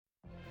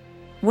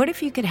What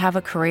if you could have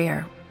a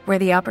career where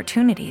the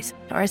opportunities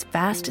are as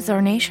vast as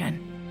our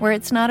nation, where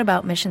it's not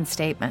about mission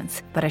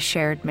statements, but a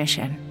shared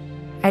mission?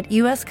 At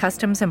U.S.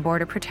 Customs and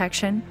Border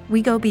Protection,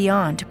 we go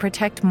beyond to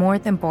protect more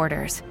than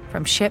borders.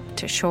 From ship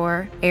to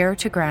shore, air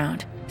to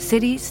ground,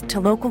 cities to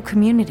local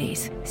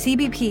communities,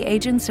 CBP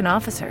agents and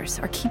officers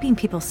are keeping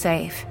people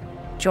safe.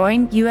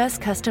 Join U.S.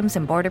 Customs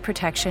and Border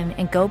Protection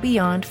and go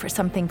beyond for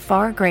something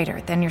far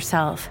greater than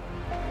yourself.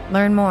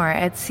 Learn more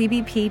at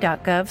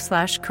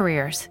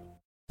cbp.gov/careers.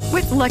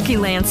 With Lucky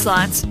Land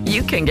Slots,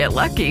 you can get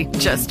lucky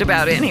just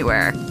about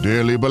anywhere.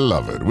 Dearly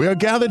beloved, we are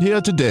gathered here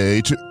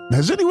today to...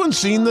 Has anyone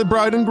seen the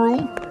bride and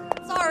groom?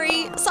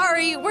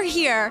 Sorry, we're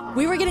here.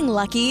 We were getting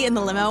lucky in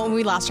the limo and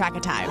we lost track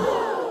of time.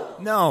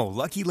 No,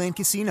 Lucky Land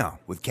Casino,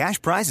 with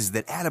cash prizes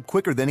that add up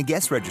quicker than a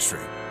guest registry.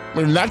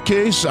 In that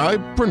case, I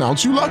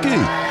pronounce you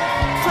lucky.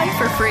 Play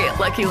for free at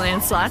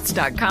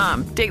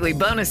LuckyLandSlots.com. Daily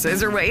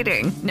bonuses are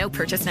waiting. No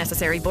purchase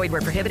necessary. Void where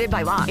prohibited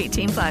by law.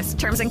 18+.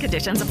 Terms and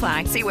conditions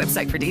apply. See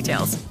website for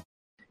details.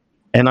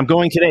 And I'm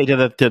going today to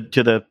the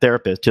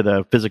therapist, to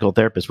the physical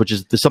therapist, which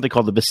is something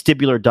called the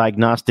Vestibular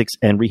Diagnostics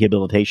and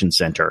Rehabilitation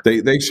Center.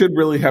 They should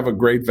really have a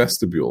great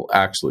vestibule,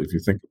 actually, if you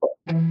think about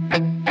it.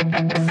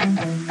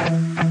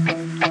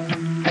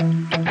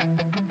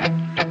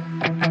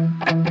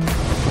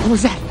 What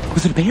was that?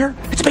 Was it a bear?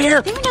 It's a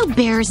bear! There are no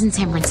bears in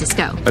San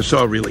Francisco. I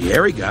saw a really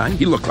hairy guy.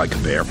 He looked like a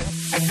bear.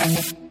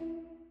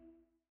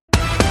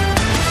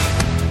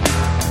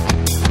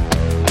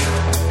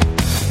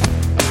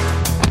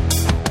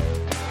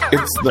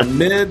 It's the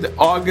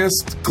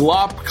mid-August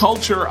Glop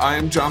Culture. I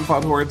am John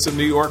Podhoretz in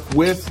New York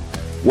with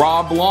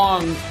Rob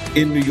Long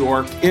in New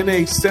York in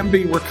a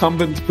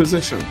semi-recumbent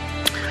position.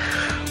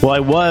 Well, I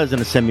was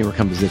in a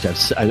semi-recumbent position.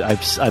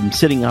 I'm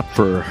sitting up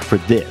for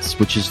this,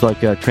 which is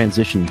like a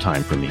transition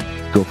time for me.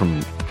 Go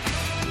from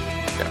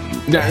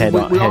we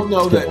all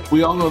know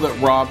that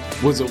Rob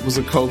was a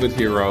COVID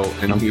hero,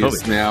 and he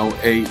is now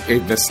a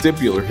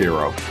vestibular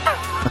hero.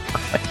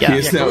 He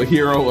is now a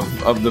hero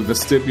of the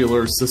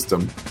vestibular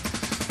system.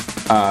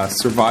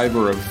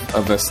 Survivor of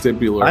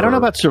vestibular. I don't know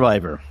about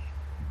survivor.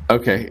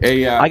 Okay,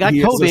 I got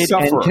COVID,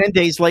 and 10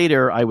 days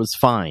later, I was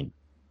fine.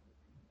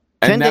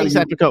 10 days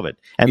after COVID,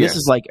 and yes.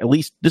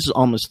 This is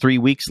almost 3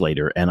 weeks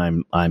later,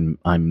 and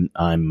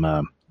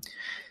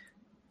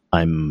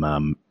I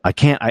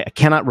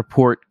cannot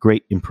report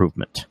great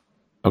improvement.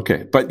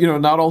 Okay, but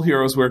not all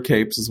heroes wear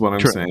capes, is what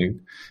I'm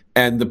saying.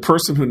 And the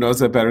person who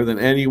knows that better than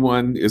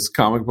anyone is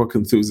comic book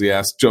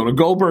enthusiast Jonah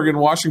Goldberg in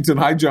Washington.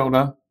 Hi,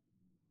 Jonah.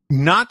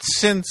 Not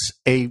since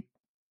a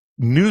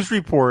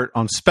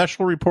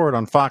special report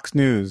on Fox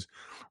News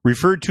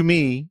referred to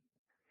me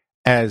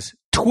as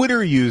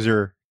Twitter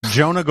user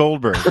Jonah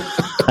Goldberg.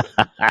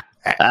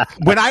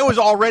 When I was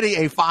already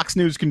a Fox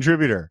News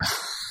contributor,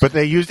 but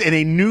they used in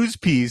a news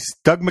piece,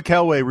 Doug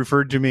McElway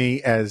referred to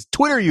me as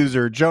Twitter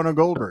user Jonah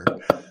Goldberg.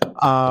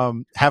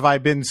 Have I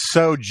been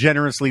so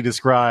generously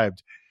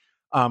described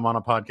on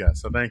a podcast?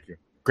 So thank you.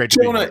 Great,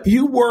 Jonah.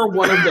 You were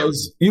one of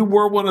those. You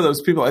were one of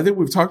those people. I think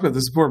we've talked about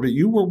this before, but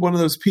you were one of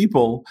those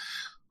people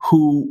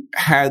who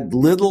had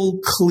little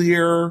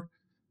clear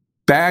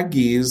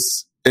baggies,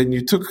 and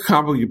you took a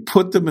comic book, you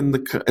put them in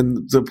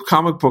the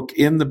comic book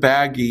in the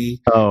baggie.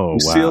 Oh, you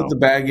sealed the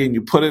baggie, and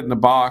you put it in a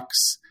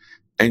box,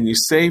 and you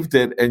saved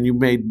it, and you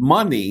made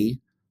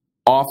money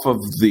off of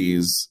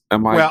these.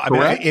 Am I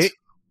correct?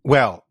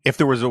 If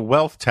there was a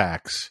wealth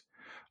tax,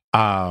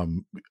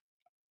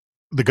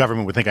 the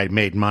government would think I'd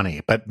made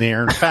money, but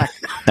they're in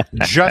fact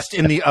just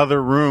in the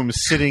other room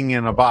sitting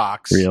in a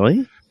box.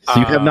 Really? So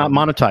you have not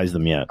monetized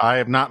them yet? I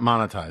have not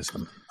monetized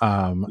them.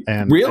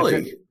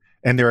 Really?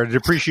 And they're a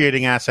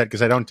depreciating asset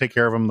because I don't take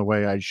care of them the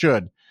way I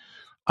should.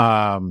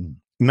 Not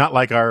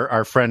like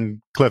our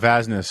friend Cliff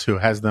Asness, who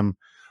has them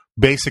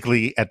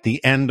basically at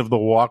the end of the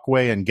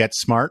walkway and Get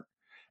Smart,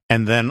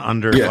 and then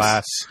under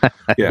glass.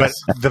 Yes.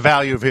 But the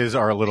value of his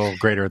are a little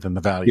greater than the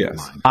value of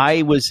mine.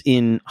 I was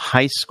in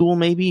high school,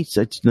 maybe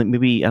I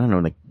don't know,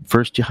 like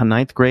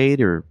ninth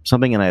grade or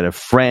something, and I had a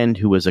friend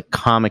who was a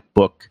comic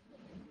book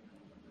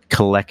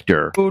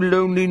collector. Oh,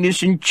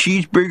 loneliness and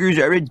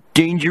cheeseburgers are a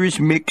dangerous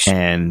mix.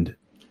 And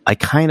I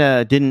kind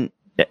of didn't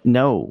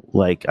know.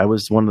 Like, I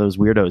was one of those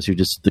weirdos who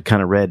just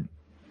kind of read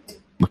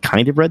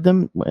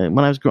them when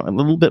I was growing a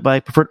little bit, but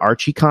I preferred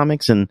Archie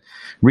comics and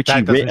Richie.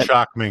 That doesn't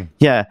shock me.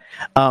 Yeah.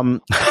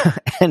 But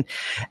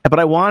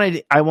I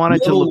wanted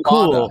to look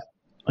cool.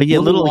 I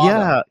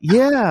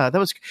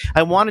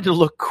wanted to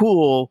look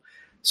cool.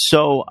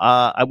 So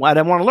I want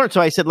to learn.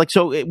 So I said,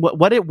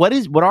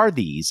 what are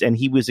these? And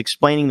he was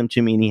explaining them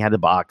to me, and he had a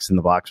box, and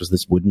the box was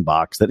this wooden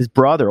box that his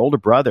older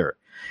brother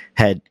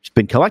had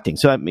been collecting.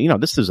 So,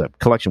 this is a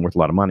collection worth a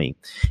lot of money,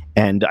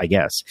 and they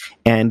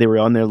were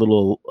on their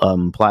little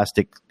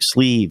plastic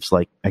sleeves,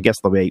 like, I guess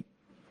the way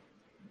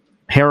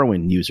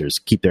heroin users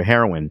keep their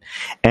heroin.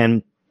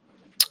 And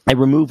I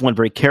removed one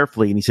very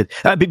carefully, and he said,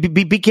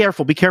 be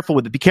careful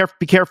with it. Be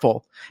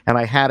careful. And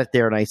I had it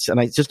there, and I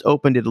just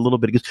opened it a little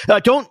bit. He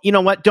goes, don't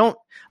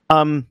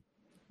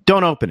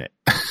open it.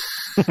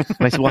 And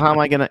I said, well, how am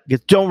I going to?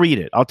 Don't read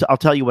it. I'll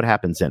tell you what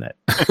happens in it.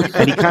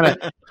 And he kind of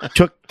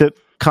took the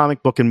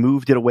comic book and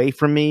moved it away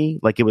from me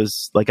like it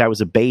was like I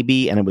was a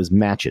baby and it was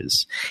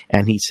matches.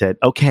 And he said,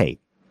 okay,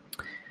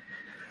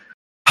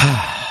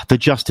 the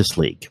Justice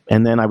League.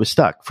 And then I was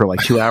stuck for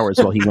like 2 hours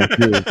while he went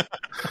through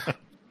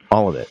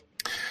all of it.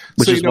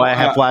 Which is why I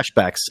have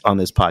flashbacks on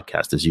this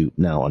podcast, as you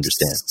now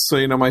understand.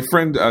 So, my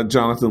friend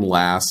Jonathan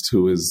Last,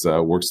 who is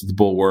works at the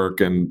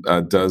Bulwark and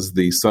does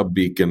the Sub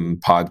Beacon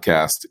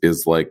podcast,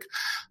 is like,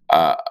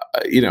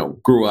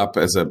 grew up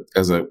as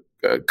a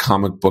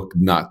comic book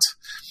nut.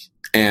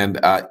 And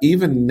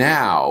even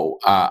now,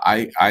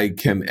 I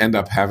can end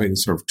up having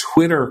sort of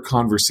Twitter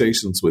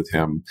conversations with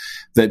him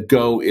that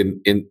go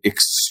in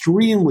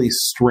extremely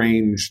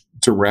strange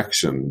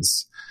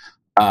directions.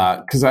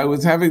 Because I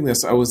was having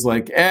this, I was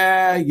like,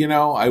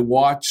 I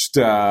watched,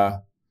 I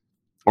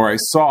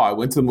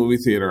went to the movie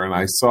theater and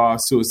I saw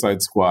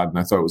Suicide Squad and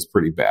I thought it was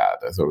pretty bad.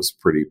 I thought it was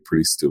pretty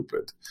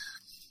stupid.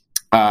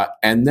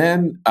 And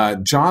then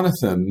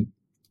Jonathan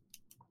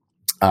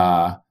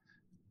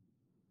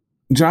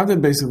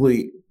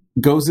basically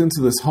goes into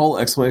this whole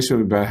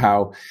explanation about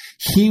how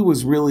he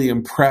was really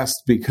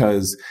impressed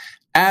because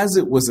as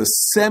it was a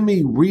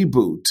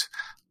semi-reboot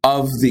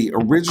of the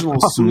original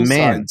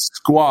Suicide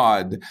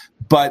Squad,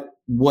 but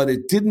what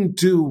it didn't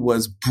do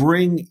was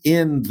bring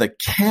in the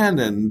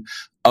canon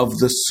of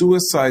the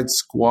Suicide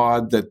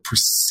Squad that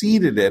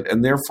preceded it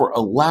and therefore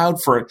allowed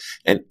for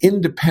an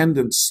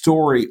independent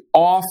story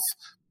off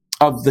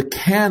of the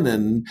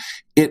canon.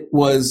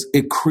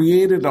 It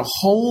created a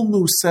whole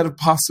new set of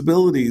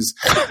possibilities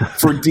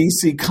for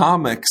DC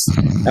Comics.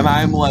 And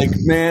I'm like,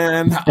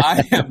 man,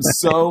 I am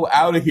so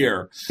out of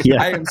here. Yeah.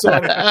 I am so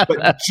out of here.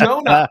 But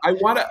Jonah,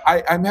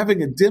 I'm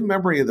having a dim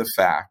memory of the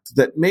fact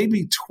that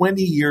maybe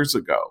 20 years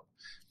ago,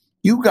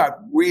 you got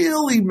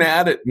really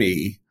mad at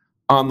me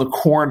on the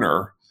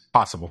corner.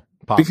 Possible.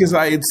 Because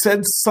I had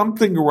said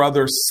something or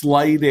other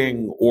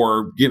slighting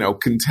or,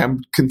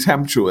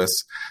 contemptuous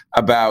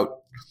about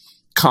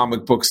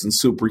comic books and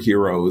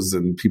superheroes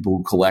and people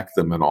who collect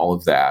them and all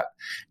of that.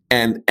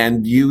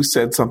 And you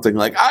said something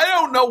like, I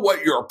don't know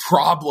what your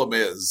problem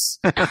is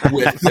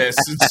with this.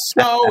 It's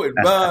so,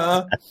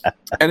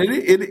 and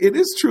it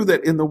is true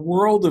that in the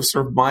world of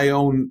sort of my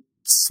own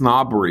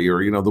snobbery,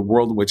 or the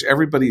world in which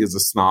everybody is a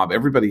snob,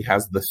 everybody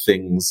has the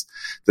things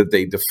that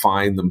they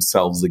define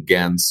themselves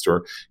against,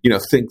 or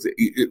think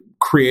that,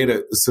 create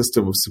a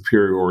system of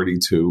superiority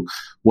to.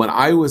 When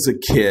I was a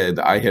kid,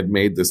 I had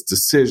made this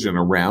decision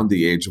around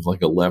the age of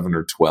like 11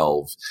 or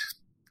 12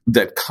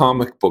 that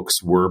comic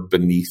books were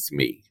beneath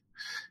me.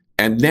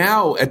 And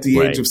now at the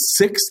age of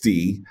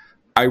 60,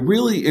 I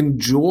really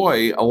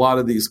enjoy a lot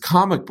of these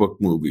comic book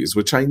movies,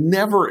 which I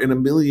never in a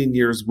million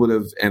years would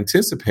have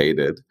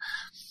anticipated.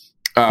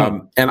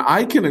 And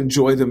I can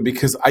enjoy them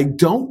because I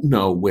don't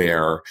know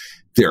where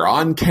they're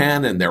on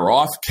canon, they're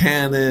off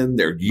canon,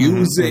 they're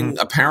using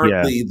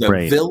apparently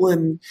the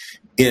villain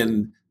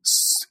in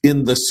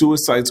the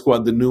Suicide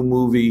Squad, the new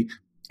movie,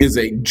 is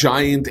a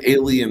giant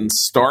alien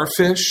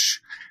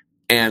starfish.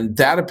 And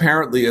that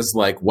apparently is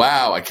like,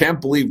 wow, I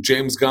can't believe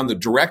James Gunn, the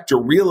director,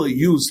 really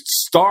used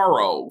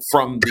Starro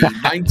from the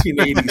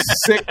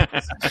 1986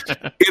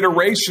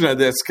 iteration of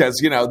this because,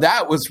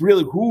 that was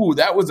really,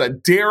 that was a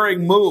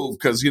daring move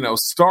because,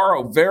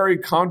 Starro, very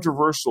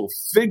controversial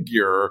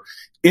figure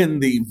in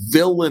the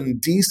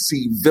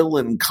DC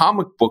villain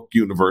comic book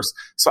universe.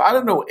 So I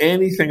don't know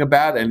anything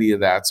about any of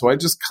that. So I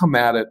just come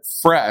at it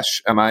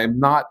fresh and I'm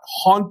not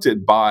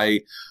haunted by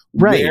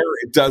where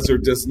it does or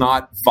does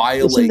not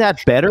violate. Isn't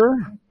that better?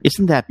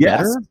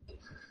 Yes.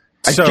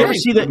 So, you ever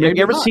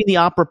see the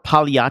opera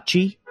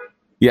Pagliacci?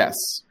 Yes.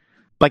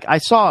 Like I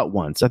saw it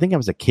once. I think I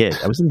was a kid.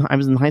 I was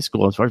in high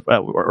school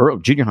or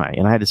junior high,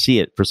 and I had to see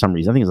it for some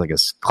reason. I think it was like a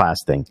class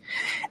thing,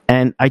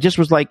 and I just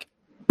was like,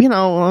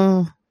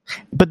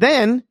 But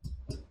then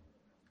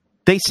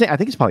they sing. I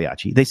think it's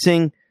Pagliacci. They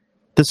sing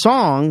the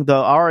song, the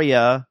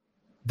aria,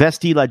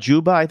 "Vesti la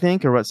Juba," I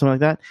think, or something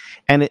like that,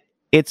 and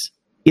it's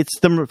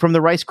from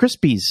the Rice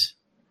Krispies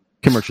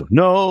commercial.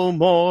 No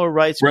more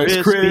Rice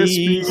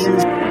Krispies. No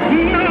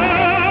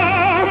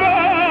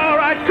more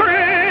Rice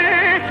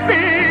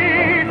Krispies.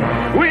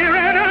 We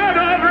ran out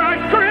of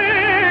Rice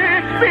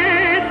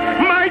Krispies.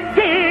 My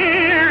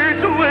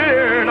tears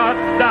will not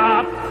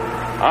stop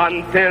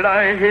until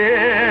I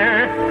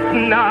hear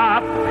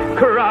snap,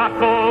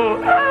 crackle,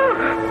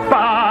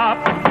 pop.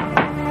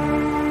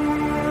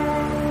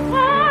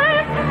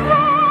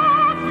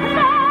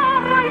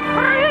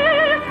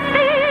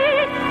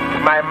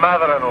 My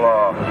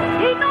mother-in-law.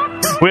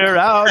 We're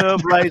out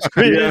of Rice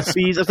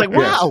Krispies. I was like,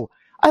 wow,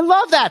 I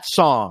love that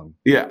song.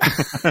 Yeah.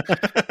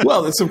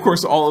 Well, it's, of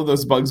course, all of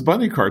those Bugs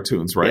Bunny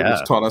cartoons, right? Yeah.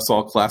 Which taught us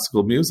all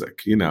classical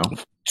music,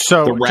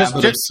 So the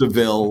Rabbit of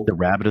Seville. The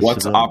Rabbit of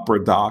What's Seville.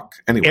 Opera Doc?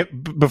 Anyway.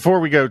 Before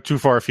we go too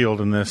far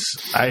afield in this,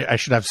 I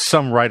should have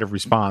some right of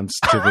response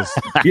to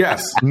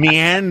this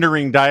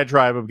meandering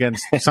diatribe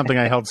against something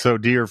I held so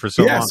dear for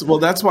so long. Yes, well,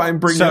 that's why I'm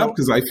bringing it up,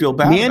 because I feel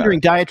bad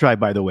Meandering diatribe,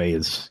 by the way,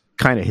 is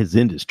kind of his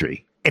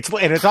industry.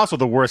 It's also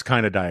the worst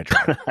kind of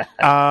diatribe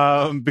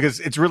because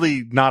it's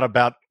really not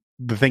about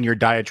the thing you're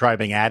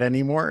diatribing at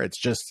anymore.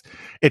 It's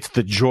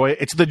the joy.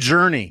 It's the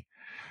journey.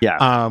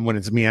 Yeah. When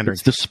it's meandering.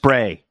 It's the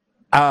spray.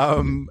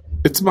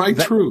 It's my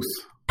truth.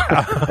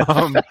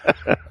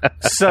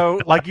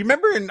 So, like, you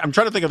remember I'm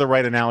trying to think of the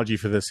right analogy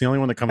for this. The only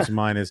one that comes to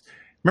mind is,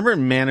 remember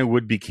in Man Who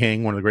Would Be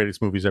King, one of the greatest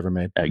movies ever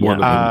made? Maybe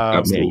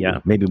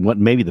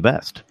the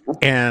best.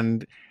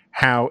 And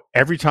how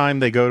every time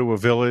they go to a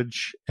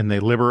village and they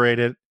liberate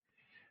it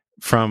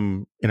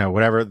from,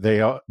 whatever,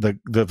 the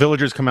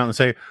villagers come out and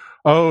say,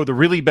 oh, the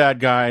really bad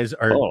guys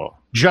are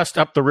just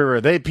up the river.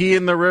 They pee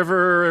in the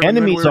river.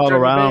 Enemies all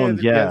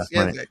around. Yes.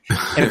 Right.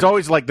 And it's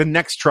always like the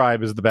next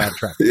tribe is the bad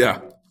tribe.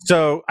 Yeah.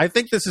 So I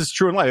think this is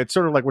true in life. It's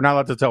sort of like we're not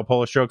allowed to tell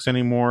Polish jokes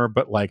anymore,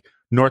 but like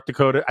North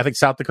Dakota, I think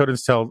South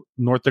Dakotans tell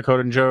North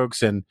Dakotan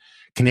jokes and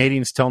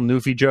Canadians tell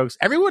Newfie jokes.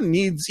 Everyone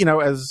needs,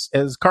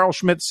 as Carl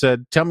Schmitt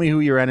said, tell me who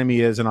your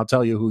enemy is and I'll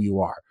tell you who you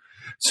are.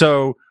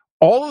 So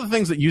all of the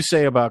things that you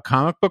say about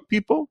comic book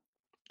people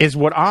is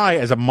what I,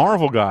 as a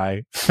Marvel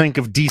guy, think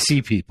of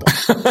DC people.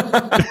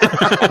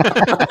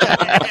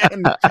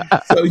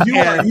 So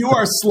you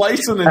are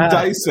slicing and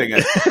dicing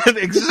it.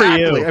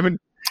 Exactly. I mean,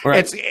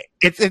 right.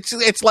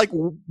 It's like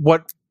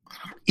what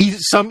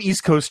some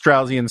East Coast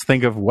Straussians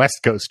think of West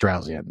Coast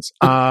Straussians,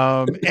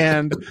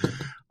 and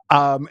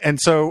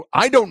so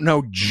I don't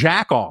know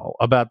jack all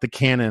about the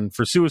canon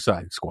for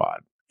Suicide Squad,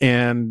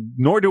 and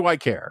nor do I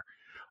care.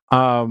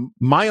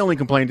 My only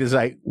complaint is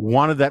I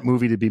wanted that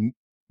movie to be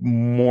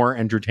more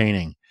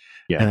entertaining,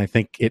 and I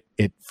think it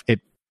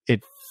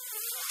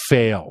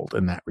failed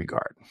in that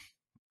regard.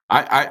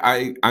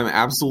 I'm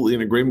absolutely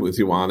in agreement with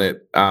you on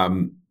it.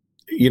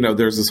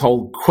 There's this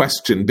whole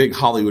question, big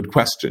Hollywood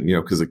question,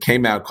 because it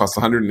came out, cost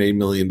 $180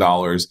 million.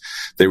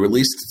 They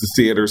released it to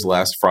theaters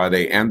last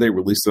Friday, and they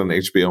released it on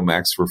HBO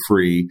Max for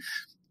free,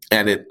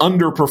 and it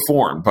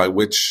underperformed, by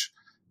which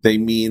they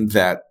mean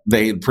that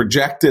they had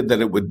projected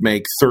that it would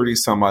make 30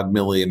 some odd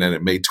million, and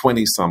it made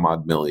 20 some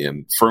odd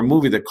million for a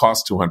movie that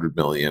cost $200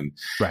 million.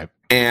 Right.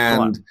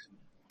 And it's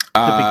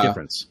a big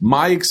difference.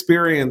 My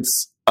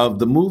experience of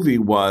the movie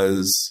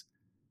was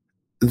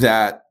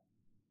that,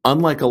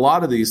 unlike a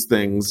lot of these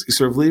things, you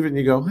sort of leave it and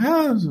you go,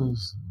 I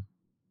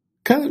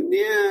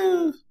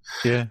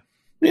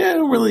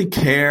don't really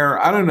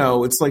care. I don't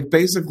know. It's like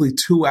basically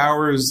 2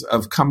 hours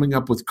of coming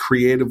up with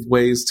creative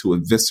ways to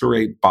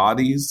eviscerate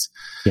bodies.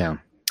 Yeah.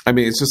 I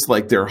mean, it's just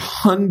like there are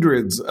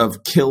hundreds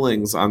of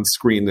killings on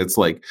screen. That's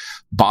like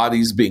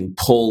bodies being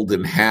pulled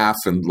in half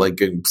and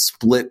like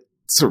split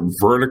sort of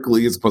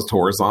vertically as opposed to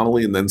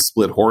horizontally, and then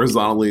split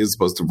horizontally as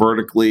opposed to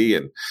vertically.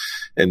 And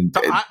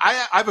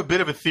I have a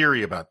bit of a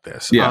theory about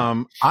this.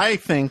 Yeah. I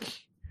think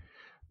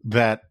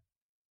that,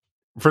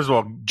 first of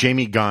all,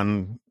 Jamie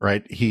Gunn,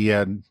 right? He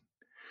had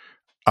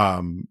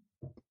a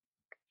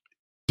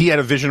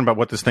vision about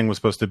what this thing was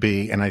supposed to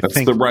be, and that's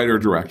think the writer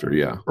director,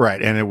 yeah, right.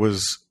 And it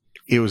was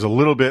a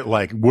little bit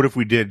like, what if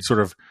we did sort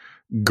of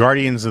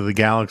Guardians of the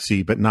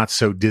Galaxy, but not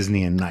so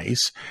Disney and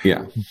nice?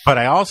 Yeah. But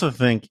I also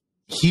think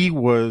he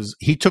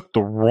took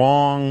the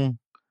wrong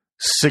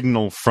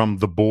signal from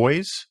The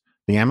Boys,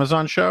 the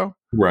Amazon show,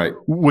 right?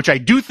 Which I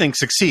do think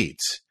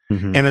succeeds,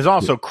 and is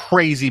also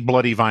crazy,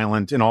 bloody,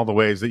 violent in all the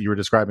ways that you were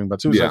describing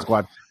about Suicide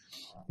Squad.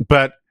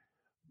 But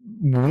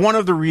one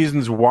of the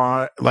reasons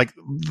why, like,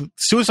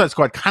 Suicide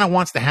Squad kind of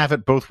wants to have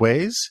it both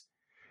ways.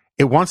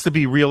 It wants to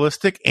be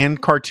realistic and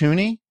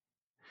cartoony.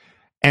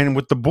 And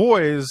with The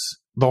Boys,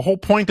 the whole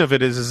point of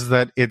it is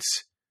that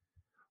it's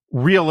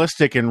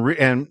realistic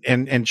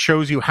and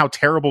shows you how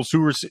terrible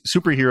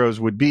superheroes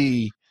would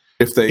be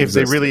if they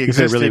really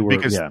existed,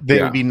 because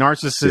they would be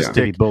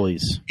narcissistic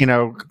bullies,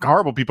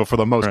 horrible people for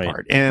the most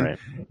part. And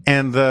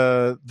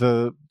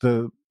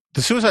the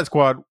Suicide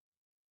Squad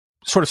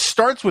sort of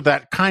starts with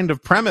that kind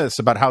of premise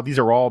about how these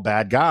are all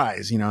bad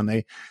guys, and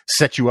they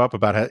set you up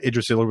about how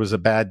Idris Elba was a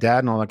bad dad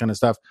and all that kind of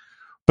stuff.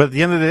 But at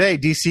the end of the day,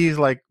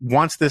 DC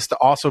wants this to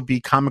also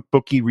be comic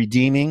booky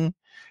redeeming,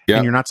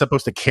 and you're not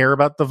supposed to care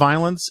about the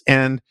violence.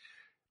 And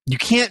you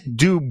can't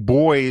do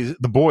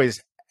the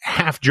boys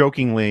half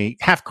jokingly,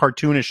 half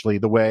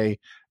cartoonishly the way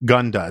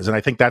Gunn does, and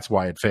I think that's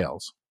why it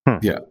fails.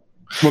 Yeah.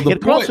 Well,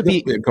 it could also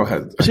be. Go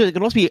ahead. It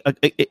could also be.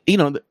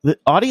 The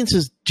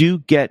audiences do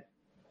get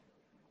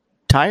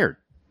tired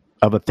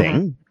of a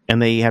thing,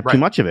 and they have too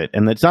much of it.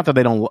 And it's not that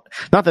they don't.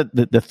 Not that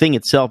the thing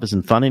itself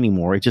isn't fun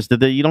anymore. It's just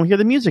that you don't hear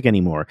the music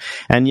anymore.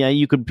 And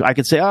I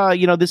could say,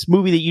 this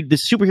movie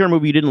this superhero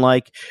movie you didn't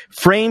like,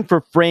 frame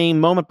for frame,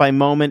 moment by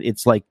moment,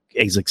 it's like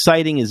as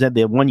exciting as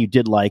the one you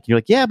did like. You're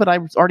like, yeah, but I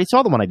already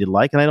saw the one I did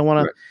like, and I don't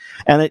want to.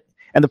 Right.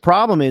 And the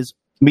problem is,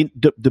 I mean,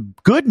 the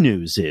good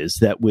news is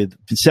that with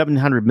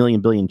 700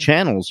 billion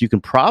channels, you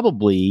can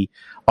probably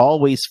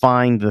always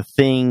find the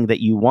thing that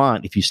you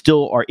want. If you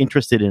still are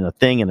interested in a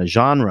thing, in a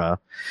genre,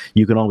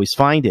 you can always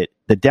find it.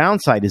 The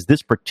downside is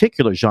this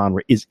particular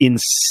genre is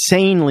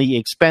insanely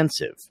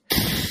expensive.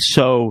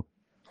 So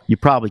you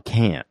probably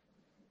can't.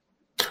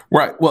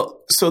 Right.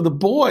 Well, so The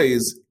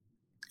Boys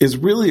is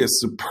really a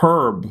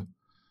superb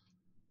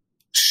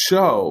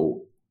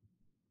show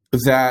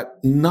that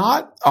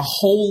not a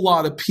whole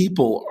lot of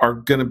people are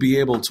going to be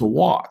able to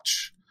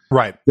watch.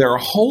 Right. There are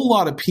a whole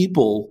lot of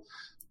people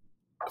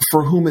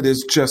for whom it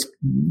is just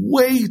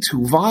way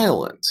too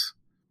violent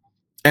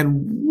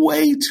and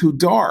way too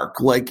dark.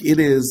 Like it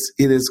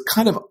is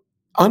kind of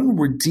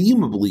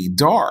unredeemably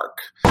dark.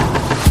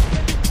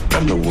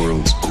 I'm the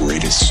world's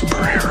greatest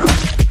superhero.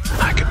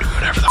 I can do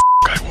whatever the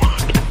I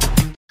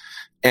want.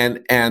 And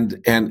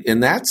in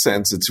that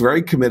sense, it's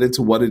very committed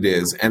to what it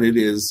is, and it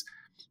is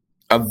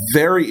a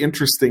very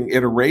interesting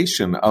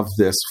iteration of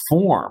this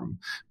form.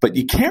 But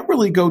you can't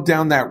really go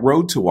down that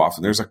road too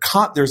often. There's an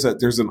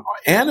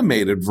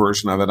animated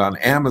version of it on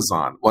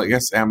Amazon. Well, I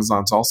guess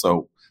Amazon's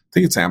also. I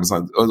think it's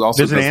Amazon.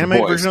 There's an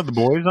animated version of The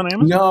Boys on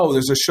Amazon? No,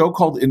 there's a show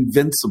called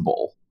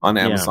Invincible on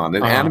Amazon,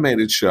 an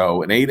animated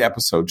show, an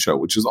 8-episode show,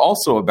 which is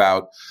also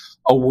about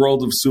a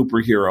world of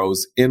superheroes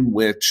in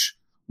which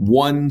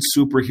one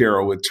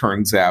superhero, it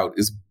turns out,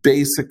 is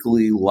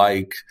basically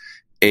like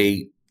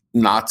a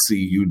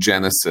Nazi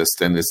eugenicist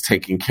and is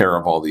taking care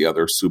of all the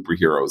other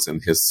superheroes,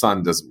 and his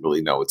son doesn't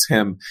really know it's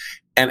him.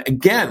 And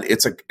again,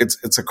 it's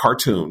a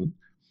cartoon,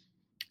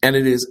 and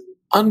it is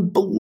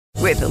unbelievable.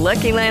 With the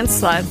Lucky Land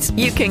Slots,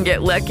 you can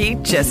get lucky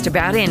just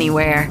about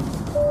anywhere.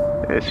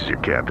 This is your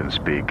captain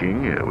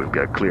speaking. We've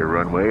got clear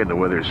runway and the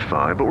weather's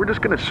fine, but we're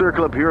just going to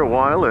circle up here a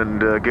while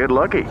and get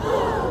lucky.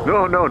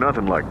 No,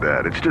 nothing like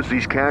that. It's just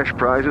these cash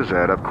prizes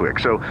add up quick.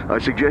 So I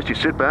suggest you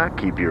sit back,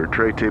 keep your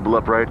tray table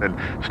upright, and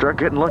start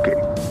getting lucky.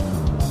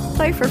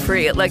 Play for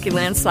free at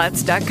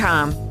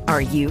LuckyLandSlots.com.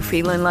 Are you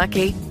feeling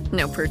lucky?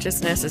 No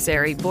purchase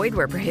necessary. Void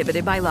where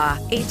prohibited by law.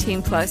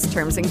 18+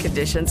 terms and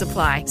conditions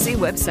apply. See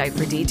website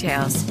for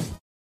details.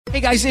 Hey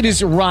guys, it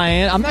is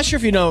Ryan. I'm not sure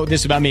if you know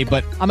this about me,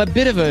 but I'm a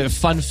bit of a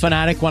fun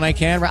fanatic when I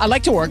can. I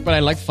like to work, but I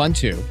like fun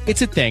too.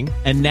 It's a thing.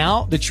 And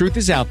now the truth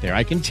is out there.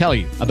 I can tell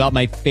you about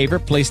my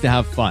favorite place to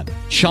have fun.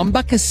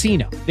 Chumba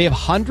Casino. They have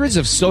hundreds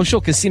of social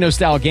casino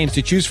style games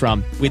to choose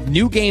from with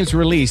new games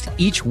released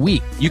each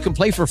week. You can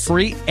play for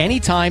free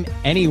anytime,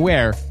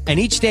 anywhere. And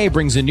each day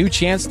brings a new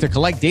chance to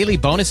collect daily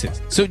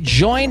bonuses. So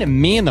join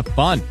me in the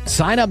fun.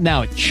 Sign up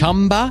now at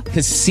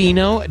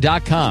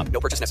ChumbaCasino.com. No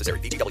purchase necessary.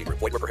 VGW.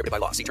 Void where prohibited by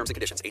law. See terms and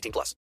conditions.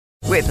 18+.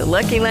 With the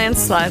Lucky Land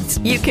Slots,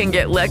 you can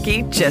get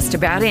lucky just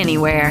about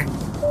anywhere.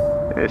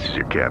 This is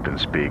your captain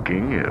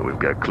speaking. We've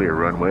got clear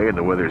runway and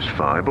the weather's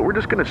fine, but we're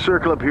just going to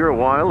circle up here a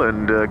while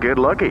and get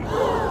lucky.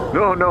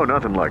 No,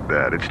 nothing like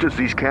that. It's just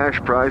these cash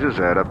prizes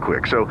add up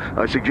quick. So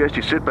I suggest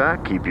you sit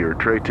back, keep your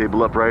tray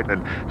table upright,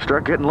 and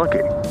start getting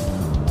lucky.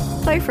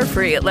 Play for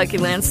free at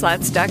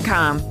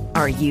LuckyLandSlots.com.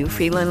 Are you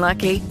feeling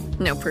lucky?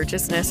 No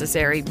purchase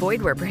necessary.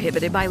 Void where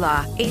prohibited by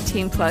law.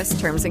 18+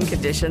 terms and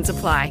conditions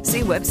apply.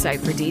 See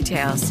website for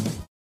details.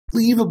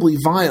 Unbelievably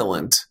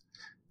violent.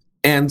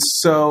 And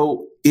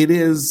so it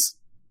is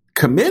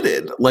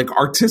committed, like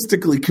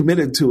artistically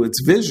committed to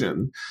its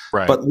vision,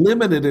 right, but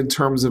limited in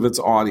terms of its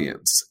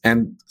audience.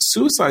 And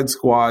Suicide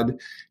Squad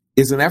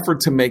is an effort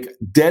to make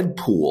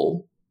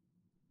Deadpool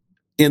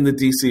in the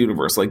DC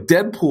universe. Like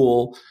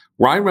Deadpool,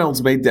 Ryan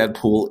Reynolds made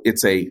Deadpool.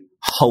 It's a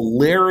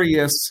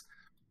hilarious,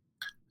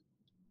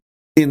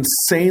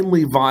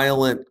 insanely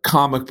violent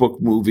comic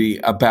book movie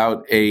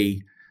about a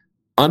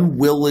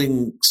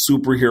unwilling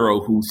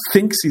superhero who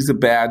thinks he's a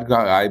bad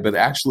guy, but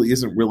actually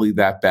isn't really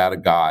that bad a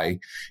guy.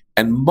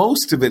 And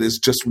most of it is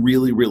just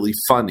really, really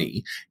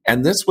funny.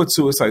 And that's what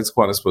Suicide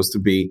Squad is supposed to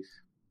be.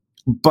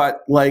 But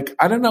like,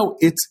 I don't know,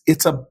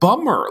 it's a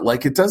bummer.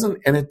 Like it doesn't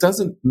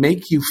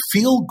make you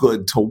feel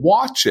good to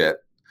watch it.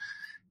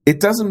 It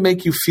doesn't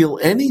make you feel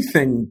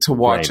anything to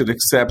watch it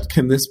except,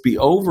 can this be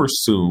over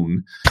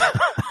soon?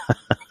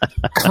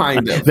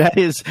 Kind of. That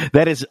is.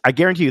 I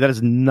guarantee you, that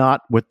is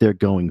not what they're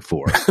going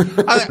for.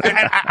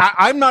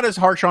 I'm not as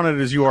harsh on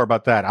it as you are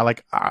about that.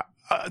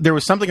 There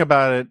was something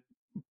about it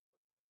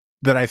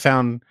that I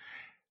found.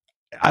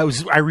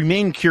 I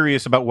remained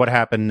curious about what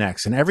happened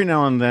next, and every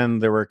now and then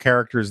there were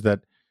characters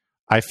that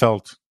I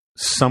felt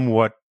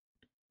somewhat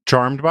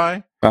charmed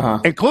by,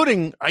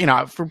 including,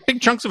 for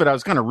big chunks of it, I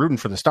was kind of rooting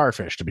for the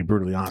starfish, to be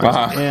brutally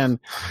honest. And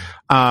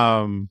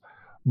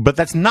but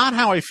that's not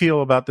how I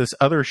feel about this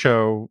other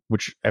show,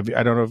 which I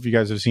don't know if you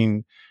guys have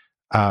seen,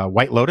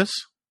 White Lotus.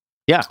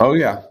 Yeah. Oh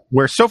yeah.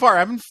 Where so far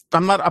I'm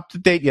not up to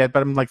date yet,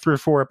 but I'm like 3 or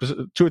 4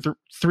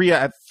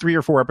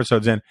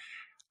 episodes in.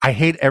 I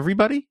hate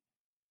everybody,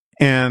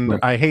 and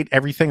I hate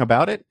everything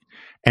about it,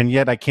 and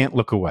yet I can't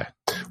look away.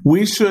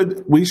 We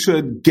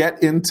should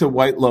get into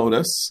White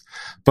Lotus,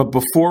 but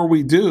before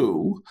we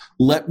do,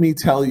 let me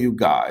tell you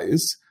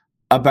guys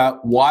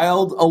about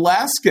Wild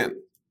Alaskan,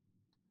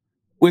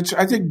 which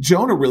I think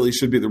Jonah really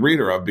should be the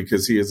reader of,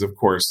 because he is, of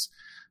course,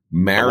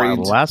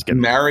 married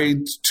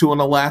to an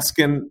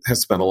Alaskan,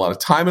 has spent a lot of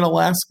time in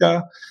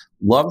Alaska,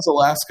 loves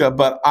Alaska,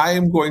 but I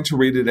am going to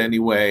read it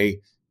anyway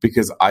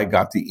because I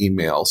got the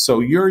email. So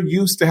you're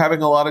used to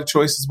having a lot of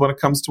choices when it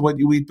comes to what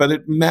you eat, but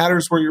it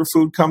matters where your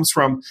food comes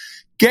from.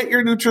 Get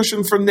your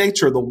nutrition from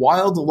nature. The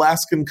Wild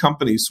Alaskan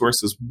Company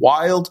sources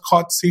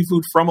wild-caught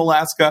seafood from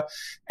Alaska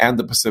and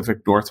the Pacific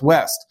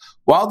Northwest.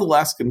 Wild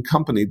Alaskan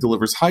Company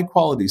delivers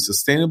high-quality,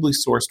 sustainably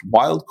sourced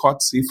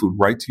wild-caught seafood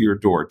right to your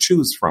door.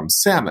 Choose from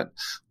salmon,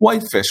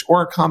 whitefish,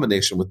 or a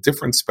combination with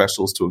different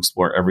specials to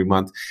explore every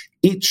month.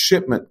 Each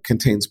shipment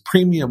contains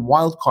premium,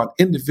 wild-caught,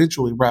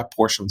 individually wrapped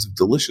portions of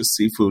delicious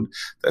seafood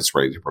that's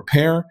ready to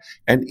prepare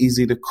and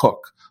easy to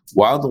cook.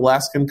 Wild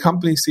Alaskan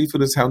Company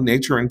seafood is how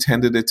nature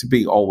intended it to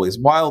be, always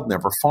wild,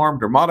 never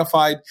farmed or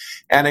modified,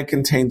 and it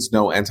contains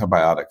no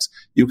antibiotics.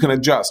 You can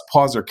adjust,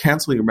 pause, or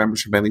cancel your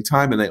membership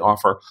anytime, and they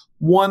offer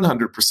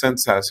 100%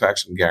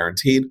 satisfaction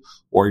guaranteed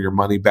or your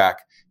money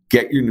back.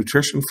 Get your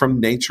nutrition from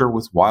nature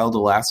with Wild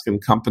Alaskan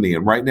Company.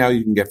 And right now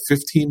you can get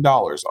 $15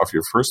 off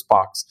your first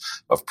box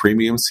of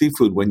premium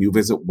seafood when you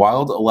visit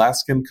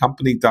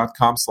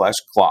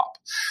wildalaskancompany.com/clop.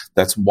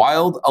 That's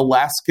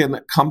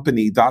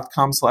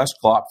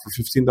wildalaskancompany.com/clop for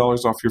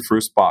 $15 off your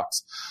first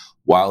box.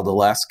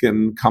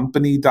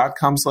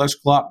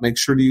 wildalaskancompany.com/clop. Make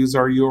sure to use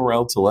our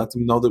URL to let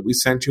them know that we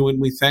sent you, and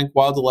we thank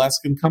Wild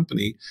Alaskan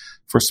Company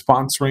for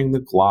sponsoring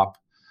the Glop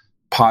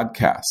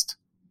podcast.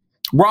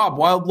 Rob,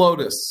 White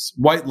Lotus,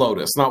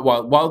 not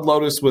Wild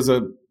Lotus was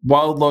a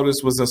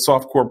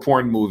softcore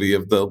porn movie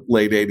of the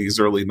late 80s,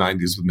 early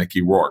 90s with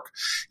Mickey Rourke.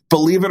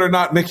 Believe it or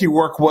not, Mickey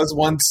Rourke was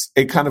once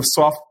a kind of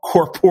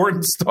softcore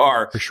porn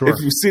star. For sure. If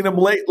you've seen him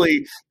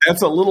lately,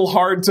 that's a little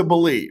hard to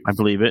believe. I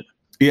believe it.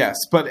 Yes,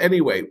 but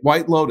anyway,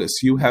 White Lotus,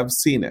 you have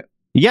seen it.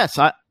 Yes,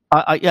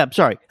 I'm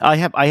sorry. I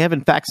have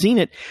in fact seen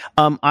it.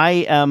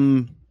 I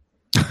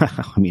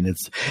mean,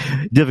 it's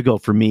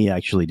difficult for me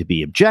actually to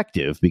be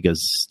objective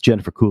because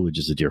Jennifer Coolidge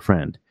is a dear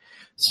friend.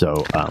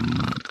 So,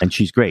 and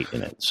she's great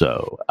in it.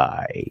 So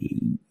I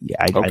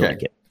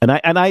like it. And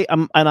I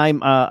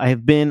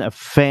have been a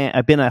fan.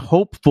 I've been a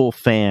hopeful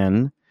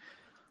fan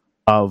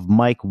of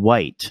Mike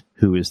White,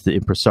 who is the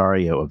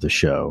impresario of the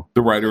show,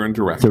 the writer and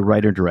director.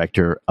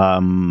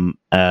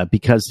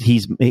 Because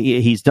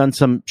he's done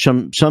some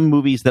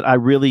movies that I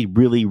really,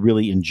 really,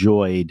 really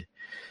enjoyed.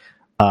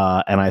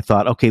 And I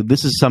thought, okay,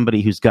 this is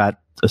somebody who's got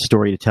a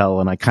story to tell,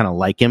 and I kind of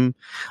like him.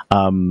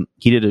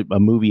 He did a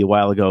movie a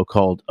while ago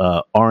called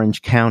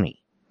Orange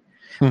County,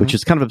 which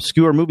is kind of an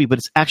obscure movie, but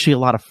it's actually a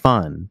lot of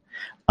fun,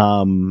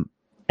 and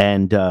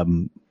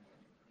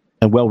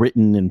well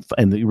written and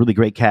a really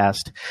great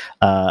cast.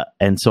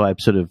 And so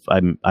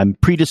I'm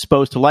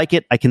predisposed to like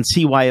it. I can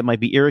see why it might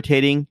be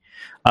irritating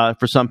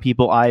for some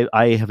people.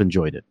 I have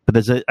enjoyed it, but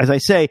as I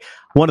say,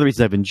 one of the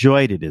reasons I've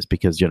enjoyed it is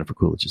because Jennifer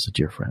Coolidge is a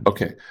dear friend.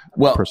 Okay,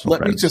 well,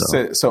 let me just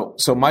say so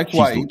Mike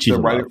White,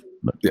 the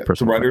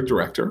writer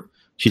director,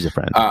 she's a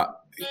friend.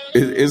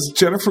 Is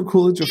Jennifer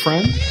Coolidge a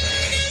friend?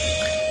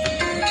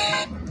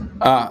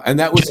 And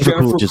that was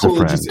Jennifer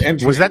Coolidge's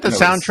entry. Was that the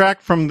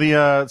soundtrack from the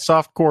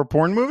softcore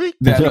porn movie?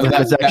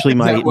 That's actually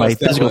my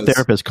physical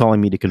therapist calling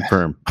me to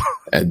confirm.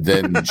 And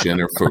then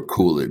Jennifer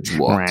Coolidge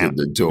walked in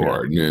the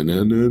door. Na,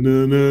 na, na,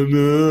 na, na,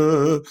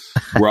 na.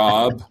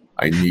 Rob,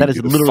 I need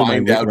you to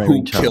find out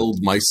who killed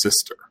my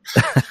sister.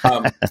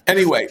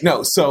 Anyway,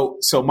 no. So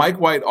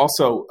Mike White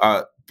also,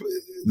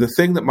 the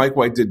thing that Mike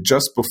White did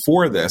just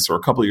before this, or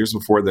a couple of years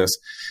before this,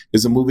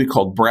 is a movie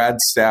called Brad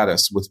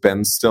Status with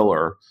Ben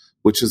Stiller,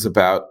 which is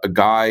about a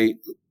guy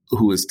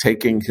who is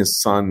taking his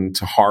son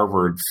to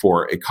Harvard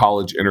for a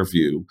college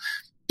interview.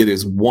 It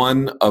is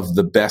one of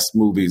the best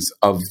movies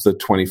of the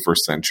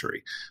 21st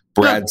century.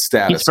 Brad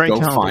Status, go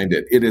talented. Find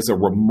it. It is a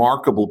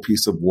remarkable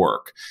piece of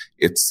work.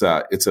 It's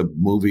a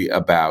movie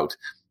about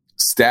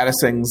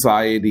status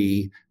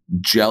anxiety,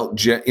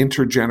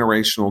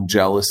 intergenerational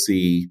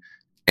jealousy,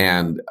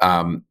 and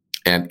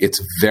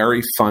it's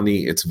very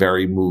funny. It's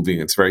very moving.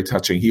 It's very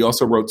touching. He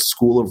also wrote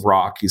School of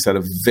Rock. He's had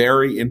a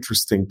very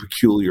interesting,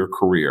 peculiar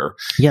career.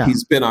 Yeah.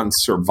 He's been on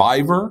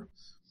Survivor.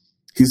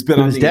 He's been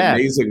on The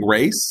Amazing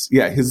Race.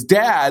 Yeah, his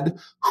dad,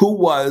 who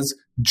was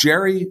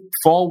Jerry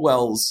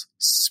Falwell's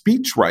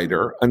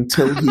speechwriter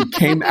until he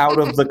came out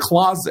of the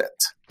closet.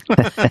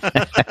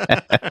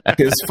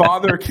 His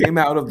father came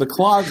out of the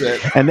closet.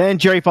 And then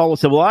Jerry Falwell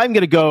said, well, I'm going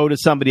to go to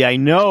somebody I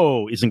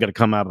know isn't going to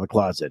come out of the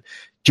closet.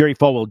 Jerry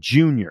Falwell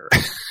Jr.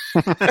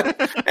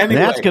 Anyway,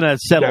 that's going to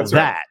settle that.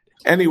 Right.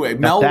 Anyway,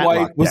 Mel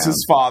White was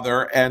his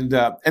father. And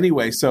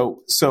anyway,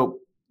 so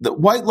the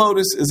White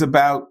Lotus is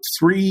about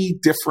three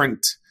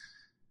different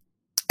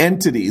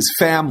entities,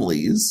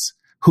 families,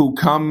 who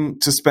come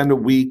to spend a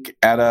week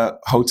at a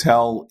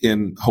hotel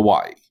in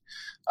Hawaii,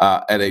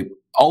 at a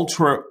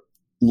ultra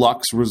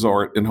luxe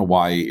resort in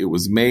Hawaii. It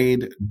was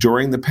made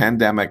during the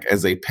pandemic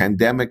as a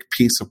pandemic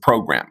piece of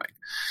programming.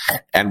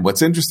 And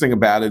what's interesting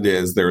about it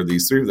is there are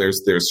these three.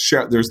 There's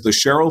the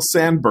Sheryl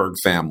Sandberg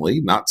family,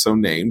 not so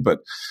named, but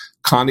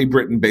Connie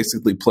Britton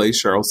basically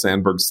plays Sheryl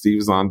Sandberg.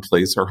 Steve Zahn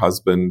plays her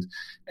husband,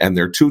 and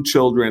their two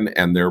children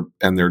and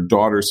their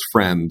daughter's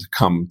friend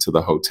come to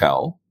the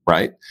hotel.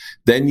 Right.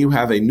 Then you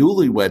have a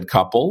newlywed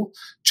couple,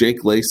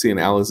 Jake Lacey and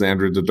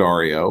Alexandra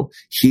Daddario.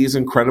 He's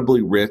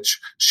incredibly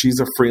rich. She's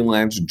a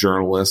freelance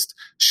journalist.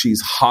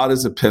 She's hot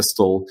as a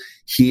pistol.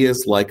 He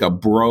is like a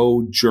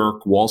bro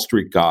jerk Wall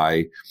Street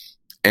guy.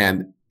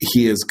 And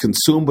he is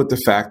consumed with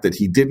the fact that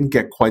he didn't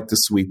get quite the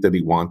suite that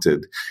he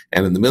wanted.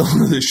 And in the middle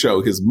of the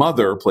show, his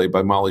mother, played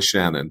by Molly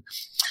Shannon,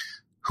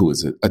 who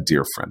is a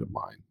dear friend of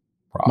mine.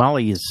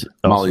 Molly's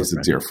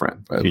a dear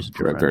friend, a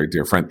very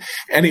dear friend.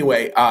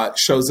 Anyway,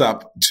 shows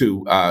up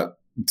to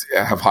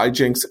have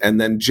hijinks, and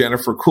then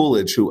Jennifer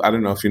Coolidge, who I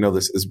don't know if you know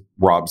this, is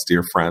Rob's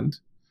dear friend.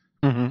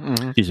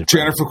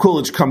 Jennifer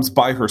Coolidge comes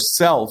by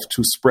herself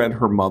to spread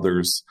her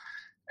mother's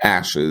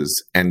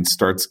ashes and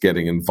starts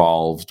getting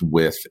involved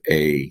with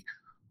the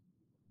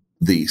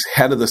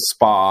head of the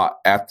spa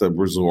at the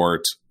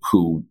resort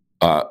who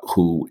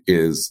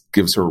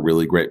gives her a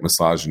really great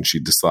massage, and she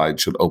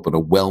decides she'll open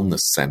a wellness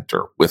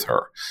center with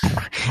her.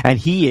 And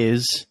he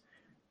is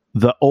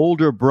the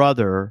older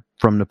brother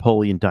from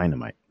Napoleon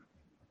Dynamite.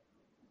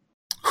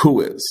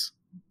 Who is?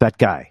 That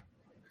guy.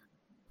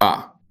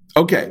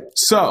 Okay.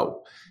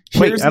 So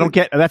wait, I don't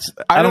get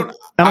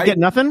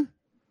nothing.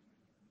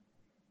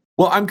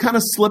 Well, I'm kind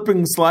of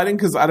sliding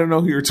because I don't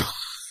know who you're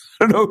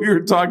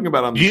talking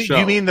about on the show.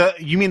 You mean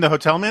the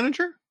hotel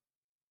manager?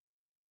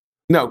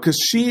 No, because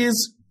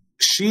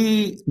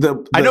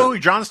I know who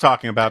John's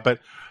talking about, but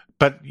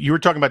you were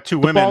talking about two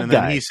women, and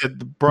then he said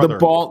the brother.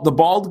 The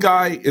bald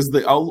guy is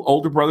the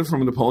older brother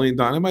from Napoleon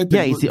Dynamite.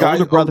 He's the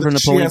older brother from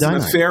Napoleon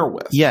Dynamite. She has an affair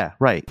with. Yeah,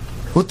 right.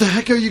 What the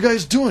heck are you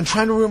guys doing?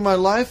 Trying to ruin my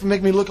life and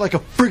make me look like a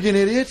friggin'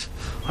 idiot?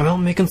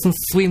 I'm making some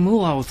sweet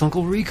moolah with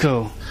Uncle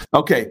Rico.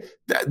 Okay,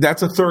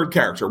 that's a third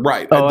character,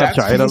 right? Oh, that's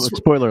right.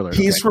 Spoiler alert.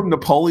 He's from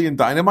Napoleon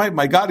Dynamite.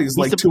 My God, he's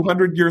like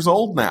 200 years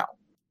old now.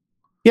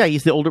 Yeah,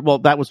 he's the older. Well,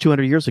 that was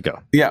 200 years ago.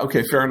 Yeah,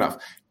 okay, fair enough.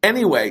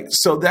 Anyway,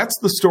 so that's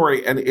the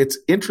story, and it's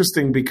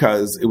interesting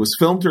because it was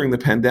filmed during the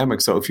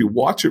pandemic, so if you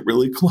watch it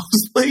really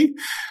closely,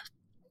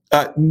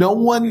 no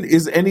one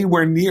is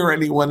anywhere near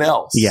anyone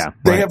else. Yeah,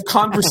 they have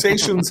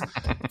conversations.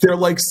 They're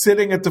like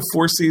sitting at the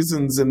Four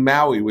Seasons in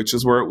Maui, which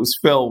is where it was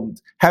filmed,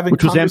 having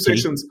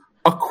conversations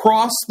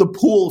across the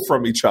pool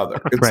from each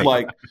other. It's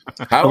like,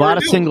 how a lot are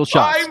of you? single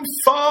shots. I'm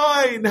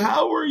fine.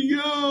 How are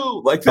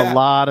you? Like that. A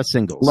lot of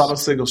singles. A lot of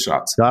single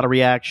shots. A lot of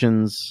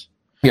reactions.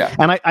 Yeah,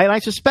 and I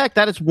suspect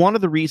that is one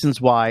of the reasons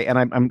why.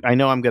 And I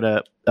know I'm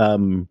gonna.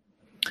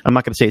 I'm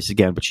not going to say this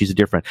again, but she's a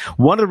dear friend.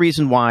 One of the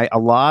reasons why a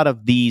lot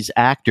of these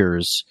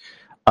actors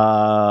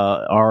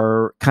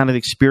are kind of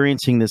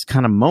experiencing this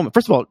kind of moment.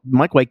 First of all,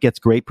 Mike White gets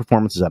great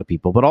performances out of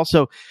people, but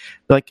also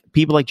like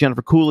people like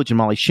Jennifer Coolidge and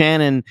Molly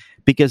Shannon,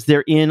 because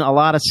they're in a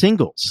lot of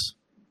singles.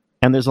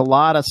 And there's a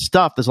lot of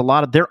stuff.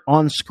 They're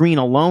on screen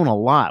alone a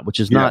lot, which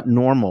is not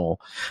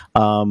normal.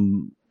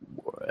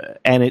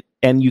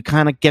 And you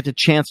kind of get a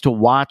chance to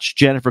watch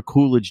Jennifer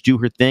Coolidge do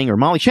her thing, or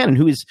Molly Shannon,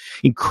 who is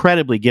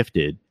incredibly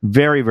gifted,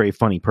 very, very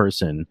funny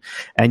person,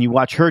 and you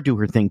watch her do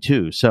her thing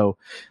too. So,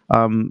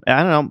 I don't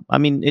know. I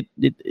mean,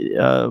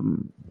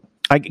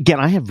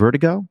 I have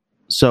vertigo,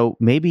 so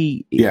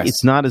maybe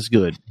it's not as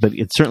good, but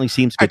it certainly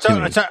seems good to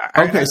me.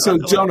 Okay, so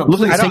Jonah,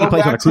 please go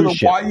back to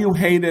why you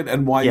hate it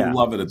and why you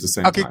love it at the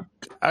same time.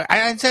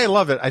 I'd say I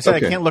love it. I said I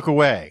can't look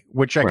away,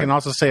 which I can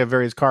also say of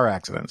various car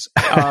accidents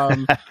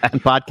and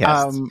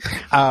podcasts,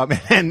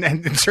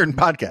 and certain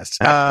podcasts.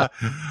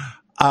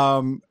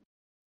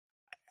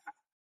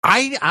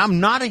 I'm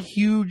not a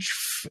huge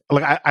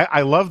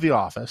I love The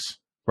Office,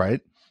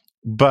 right?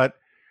 But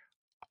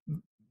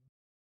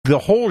the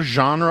whole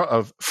genre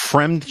of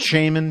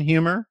Fremdschämen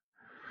humor,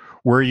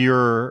 where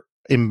you're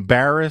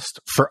embarrassed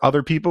for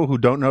other people who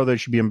don't know they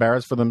should be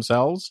embarrassed for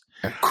themselves.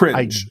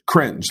 Cringe.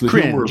 The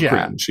humor of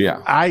cringe.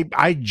 Yeah.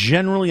 I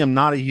generally am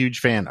not a huge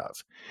fan of.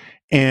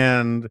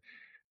 And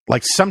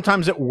like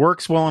sometimes it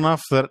works well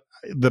enough that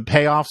the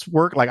payoffs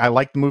work. Like I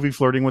like the movie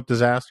Flirting with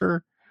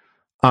Disaster.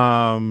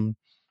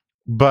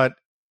 But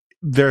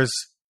there's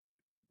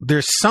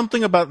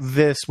something about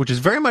this which is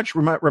very much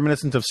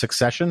reminiscent of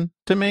Succession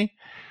to me,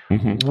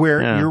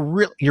 where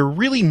you're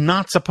really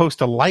not supposed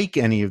to like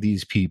any of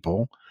these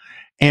people.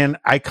 And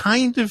I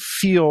kind of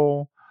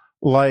feel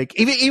like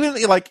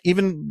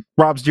even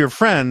Rob's dear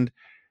friend,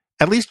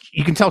 at least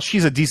you can tell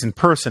she's a decent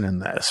person in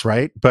this,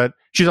 right? But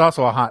she's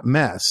also a hot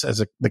mess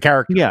as the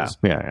character. Yeah.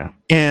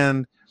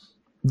 And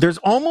there's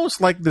almost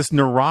like this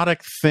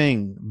neurotic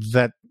thing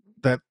that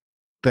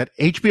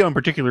HBO in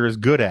particular is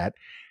good at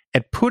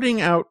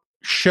putting out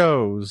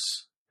shows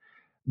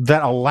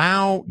that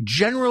allow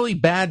generally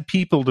bad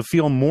people to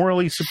feel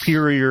morally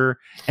superior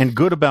and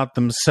good about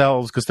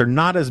themselves because they're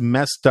not as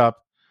messed up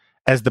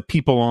as the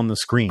people on the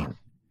screen.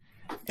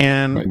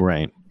 And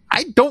right.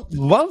 I don't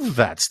love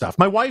that stuff.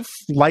 My wife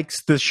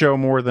likes this show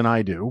more than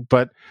I do,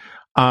 but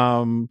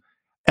and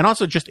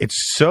also just it's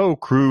so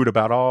crude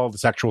about all the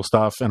sexual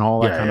stuff and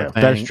all that kind of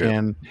thing. That's true.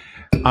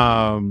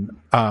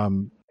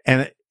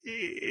 And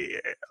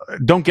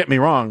don't get me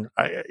wrong,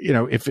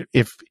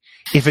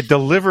 if it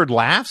delivered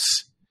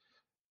laughs,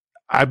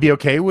 I'd be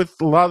okay with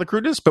a lot of the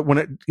crudeness. But when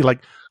it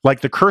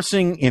like the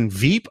cursing in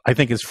Veep, I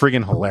think is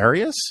friggin'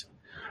 hilarious.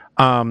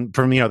 From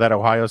that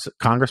Ohio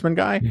congressman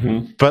guy,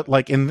 but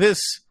like in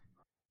this,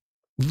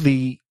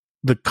 the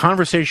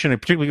conversation,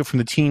 particularly from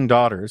the teen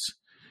daughters,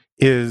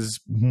 is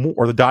more,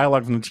 or the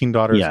dialogue from the teen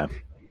daughters,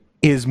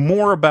 is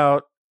more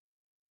about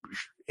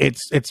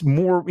it's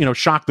more,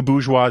 shock the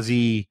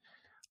bourgeoisie,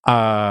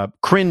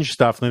 cringe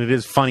stuff than it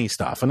is funny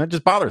stuff, and it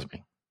just bothers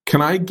me.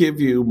 Can I give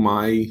you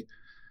my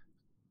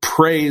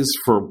praise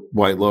for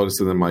White Lotus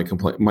and then my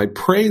complaint? My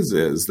praise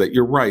is that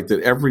you're right,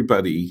 that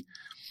everybody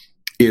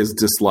is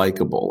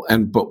dislikable.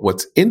 But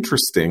what's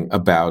interesting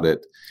about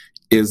it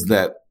is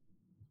that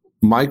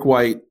Mike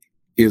White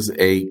is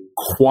a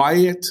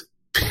quiet,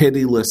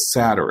 pitiless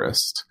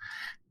satirist,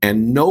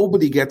 and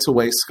nobody gets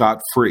away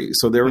scot-free.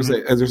 So there's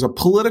a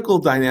political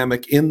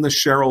dynamic in the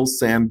Sheryl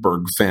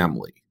Sandberg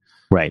family.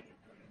 Right.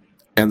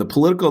 And the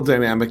political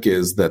dynamic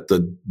is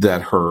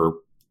that her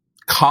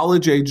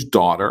college-age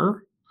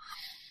daughter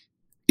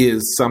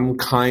is some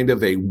kind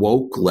of a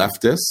woke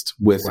leftist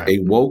with a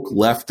woke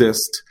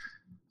leftist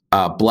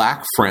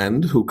black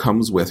friend who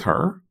comes with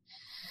her.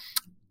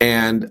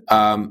 And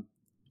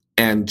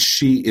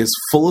she is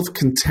full of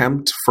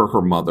contempt for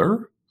her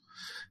mother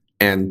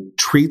and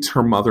treats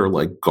her mother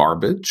like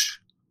garbage.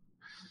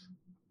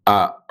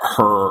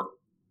 Her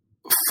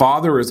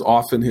father is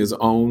off in his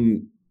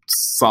own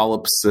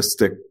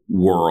solipsistic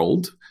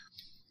world.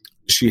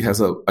 She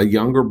has a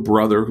younger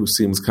brother who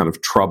seems kind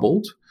of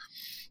troubled.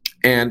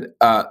 And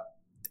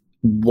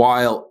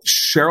while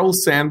Sheryl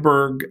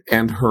Sandberg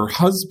and her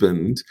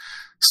husband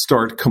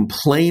start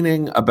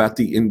complaining about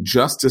the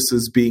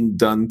injustices being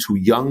done to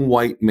young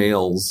white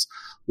males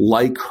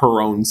like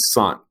her own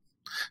son,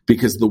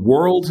 because the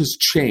world has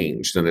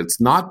changed and it's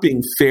not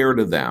being fair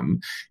to them.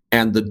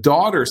 And the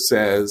daughter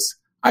says,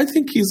 I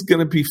think he's going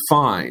to be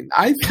fine.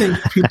 I think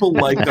people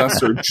like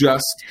us are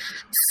just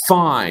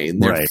fine.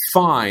 They're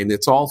fine.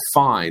 It's all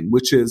fine,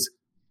 which is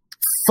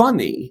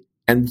funny.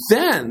 And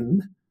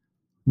then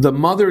the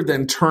mother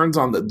then turns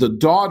on the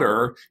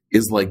daughter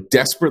is like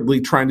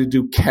desperately trying to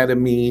do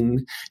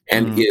ketamine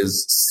and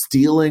is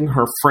stealing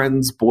her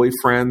friends'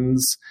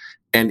 boyfriends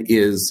and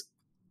is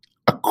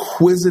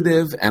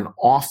acquisitive and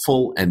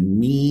awful and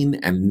mean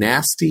and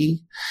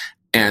nasty.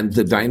 And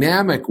the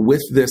dynamic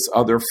with this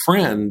other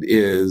friend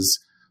is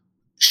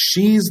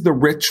she's the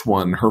rich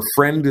one. Her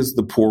friend is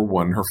the poor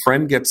one. Her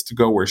friend gets to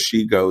go where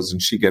she goes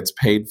and she gets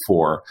paid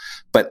for.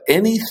 But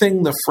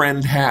anything the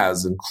friend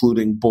has,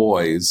 including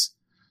boys,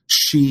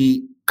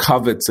 she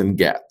covets and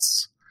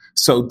gets.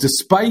 So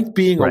despite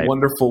being a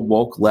wonderful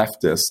woke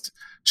leftist,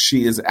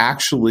 she is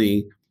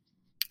actually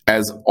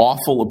as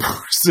awful a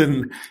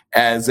person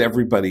as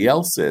everybody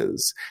else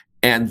is.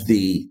 And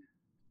the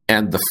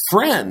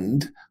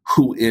friend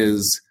who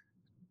is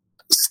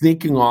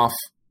sneaking off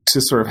to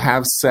sort of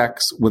have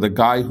sex with a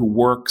guy who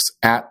works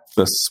at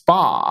the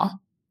spa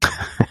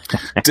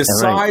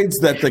decides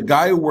that the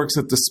guy who works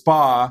at the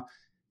spa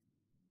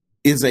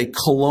is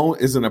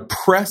an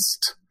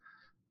oppressed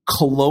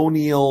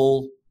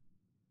colonial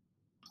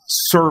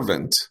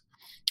servant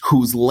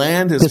whose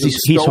land has been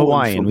stolen. He's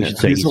Hawaiian, we should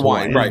say. He's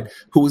Hawaiian, right.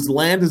 Whose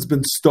land has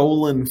been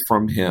stolen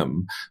from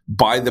him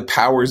by the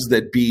powers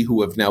that be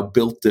who have now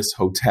built this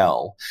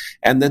hotel.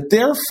 And that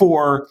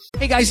therefore...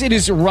 Hey guys, it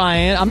is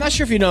Ryan. I'm not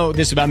sure if you know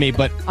this about me,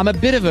 but I'm a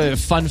bit of a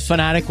fun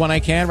fanatic when I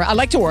can. I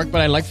like to work,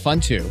 but I like fun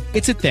too.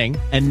 It's a thing.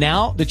 And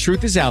now the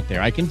truth is out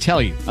there. I can tell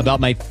you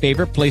about my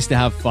favorite place to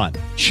have fun.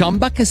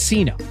 Chumba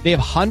Casino. They have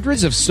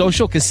hundreds of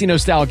social casino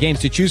style games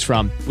to choose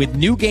from with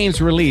new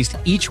games released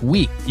each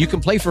week. You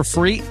can play for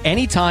free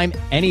anytime,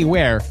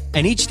 anywhere,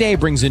 and each day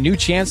brings a new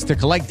chance to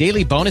collect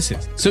daily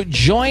bonuses. So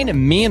join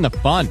me in the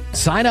fun.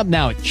 Sign up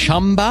now at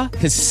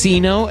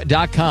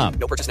ChumbaCasino.com.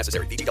 No purchase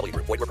necessary. VGW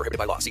Group. Void where prohibited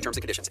by law. See terms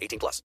and conditions.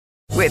 18+.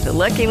 With the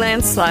Lucky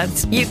Land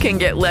Slots, you can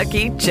get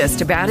lucky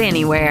just about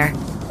anywhere.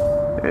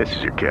 This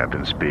is your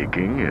captain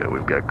speaking.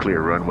 We've got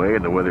clear runway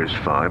and the weather's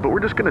fine, but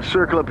we're just going to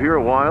circle up here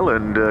a while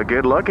and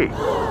get lucky.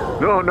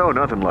 No,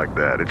 nothing like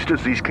that. It's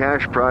just these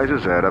cash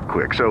prizes add up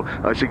quick. So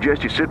I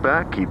suggest you sit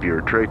back, keep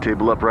your tray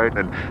table upright,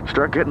 and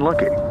start getting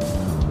lucky.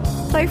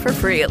 Play for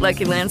free at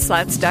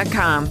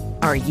LuckyLandSlots.com.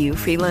 Are you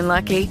feeling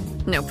lucky?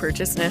 No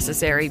purchase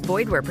necessary.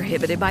 Void where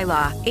prohibited by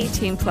law.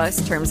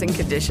 18+ terms and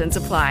conditions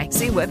apply.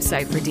 See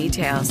website for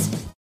details.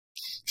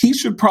 He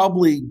should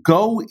probably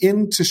go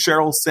into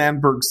Sheryl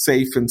Sandberg's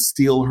safe and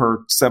steal her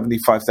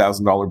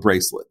 $75,000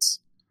 bracelets.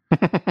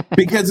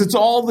 Because it's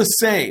all the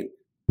same.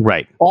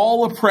 Right.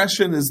 All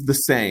oppression is the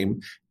same.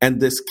 And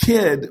this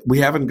kid, we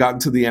haven't gotten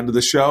to the end of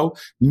the show.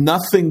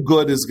 Nothing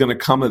good is going to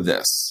come of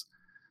this.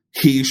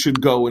 He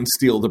should go and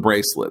steal the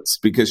bracelets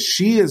because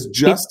she is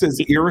just as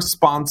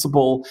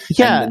irresponsible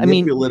and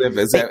manipulative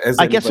as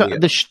I guess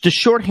the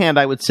shorthand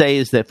I would say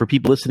is that for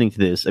people listening to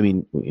this, I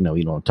mean, you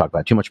don't want to talk about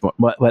it too much more,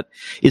 but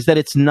is that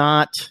it's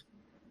not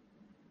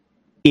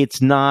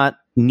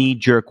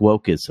knee-jerk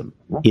wokeism.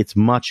 It's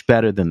much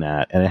better than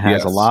that, and it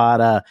has a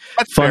lot of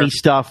funny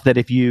stuff that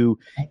if you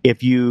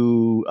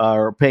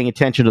are paying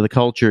attention to the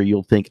culture,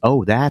 you'll think,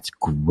 oh, that's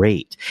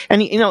great.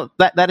 And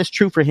that is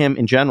true for him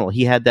in general.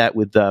 He had that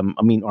with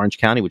Orange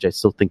County, which I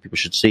still think people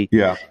should see.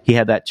 Yeah, he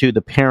had that too.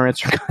 The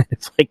parents are kind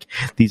of like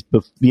these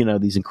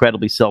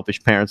incredibly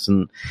selfish parents,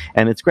 and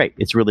it's great.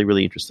 It's really,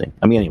 really interesting.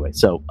 I mean, anyway,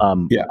 so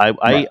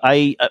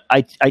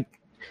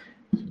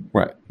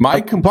Right.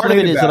 My part of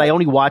it is that I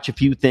only watch a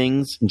few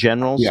things in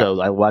general, Yeah.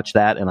 so I watched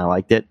that and I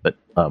liked it. But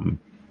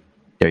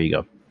there you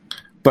go.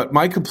 But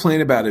my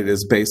complaint about it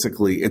is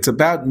basically it's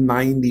about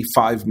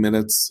 95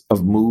 minutes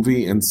of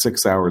movie and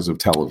 6 hours of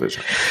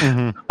television.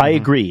 I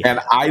agree. And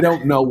I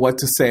don't know what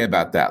to say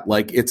about that.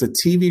 Like, it's a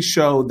TV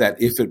show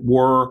that if it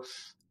were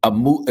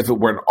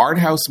an art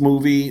house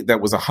movie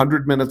that was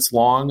 100 minutes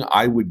long,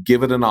 I would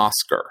give it an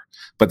Oscar.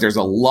 But there's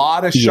a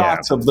lot of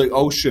shots of the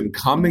ocean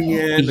coming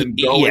in and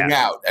going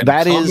out. And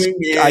that is,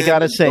 I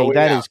gotta say,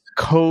 that out. is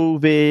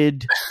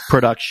COVID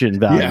production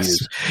values.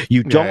 Yes.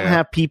 You don't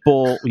have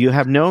people. You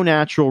have no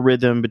natural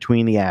rhythm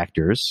between the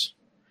actors.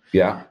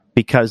 Yeah,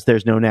 because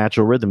there's no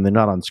natural rhythm. They're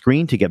not on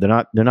screen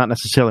together. They're not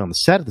necessarily on the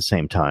set at the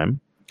same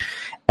time.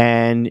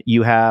 And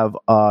you have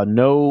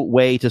no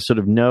way to sort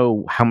of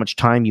know how much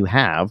time you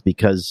have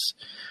because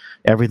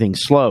everything's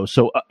slow.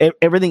 So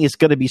everything is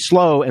going to be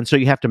slow, and so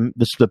you have to.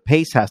 The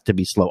pace has to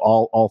be slow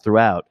all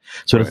throughout,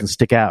 so it doesn't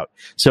stick out.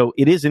 So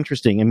it is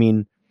interesting. I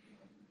mean,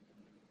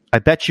 I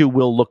bet you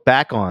will look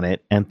back on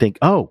it and think,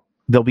 oh,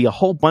 there'll be a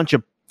whole bunch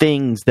of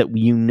things that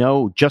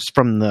just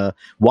from the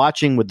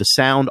watching with the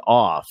sound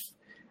off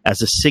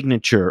as a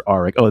signature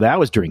are like, oh, that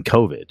was during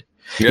COVID.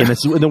 Yeah. In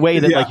the way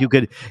that like you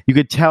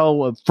could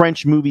tell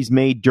French movies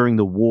made during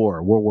the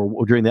war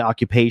during the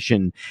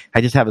occupation,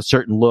 I just have a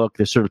certain look.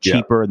 They're sort of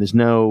cheaper, and there's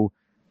no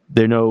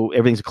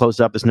everything's close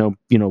up. There's no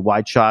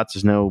wide shots.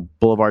 There's no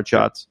boulevard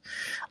shots.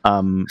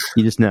 You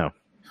just know.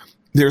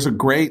 There's a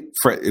great.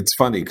 It's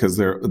funny because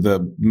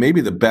maybe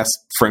the best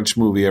French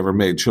movie ever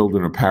made,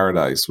 Children of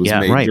Paradise, was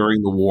made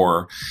during the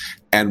war,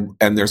 and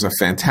there's a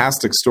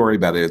fantastic story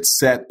about it.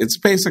 It's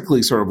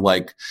basically sort of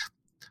like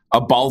a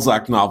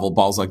Balzac novel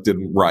Balzac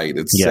didn't write.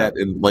 It's set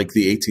in like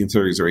the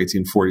 1830s or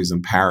 1840s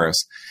in Paris.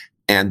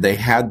 And they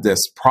had this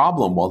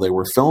problem while they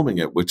were filming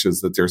it, which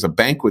is that there's a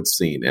banquet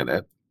scene in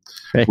it,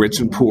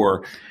 rich and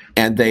poor.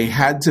 And they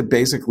had to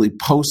basically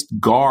post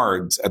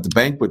guards at the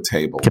banquet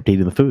table. Kept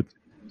eating the food.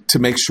 To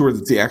make sure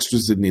that the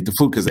extras didn't eat the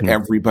food because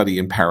everybody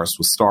in Paris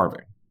was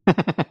starving.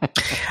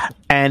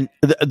 And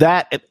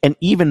and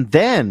even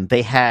then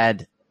they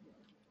had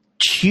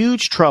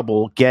huge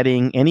trouble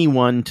getting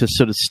anyone to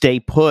sort of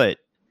stay put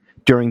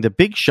during the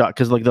big shot,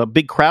 because like the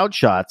big crowd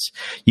shots,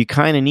 you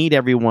kind of need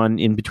everyone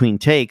in between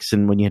takes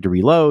and when you had to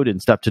reload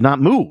and stuff to not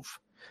move,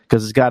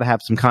 because it's got to have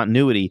some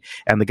continuity.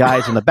 And the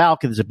guys in the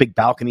balcony, there's a big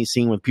balcony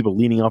scene with people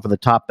leaning off of the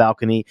top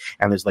balcony,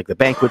 and there's like the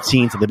banquet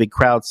scenes and the big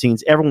crowd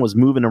scenes. Everyone was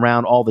moving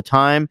around all the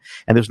time,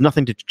 and there's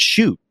nothing to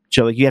shoot.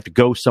 So like you have to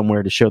go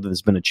somewhere to show that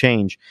there's been a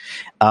change.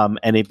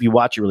 And if you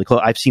watch it really close,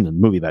 I've seen the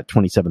movie about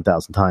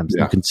 27,000 times.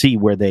 You can see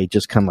where they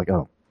just kind of like,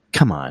 oh,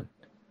 come on,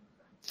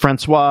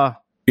 Francois.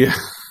 Yeah.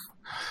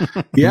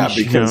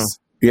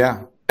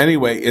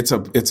 Anyway, it's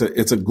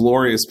a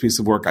glorious piece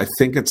of work. I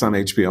think it's on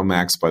HBO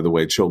Max, by the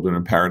way, Children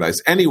of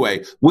Paradise.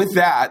 Anyway, with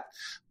that,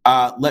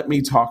 let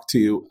me talk to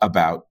you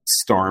about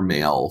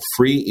StarMail.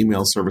 Free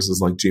email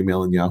services like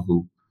Gmail and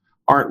Yahoo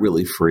aren't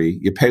really free.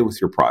 You pay with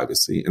your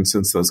privacy. And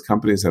since those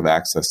companies have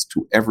access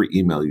to every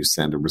email you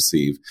send and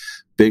receive,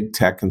 big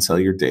tech can sell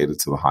your data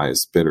to the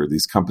highest bidder.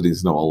 These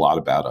companies know a lot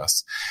about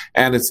us.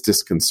 And it's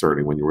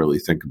disconcerting when you really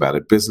think about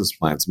it. Business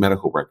plans,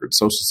 medical records,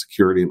 Social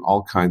Security, and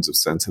all kinds of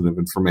sensitive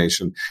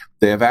information.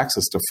 They have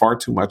access to far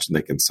too much, and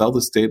they can sell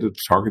this data to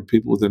target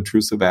people with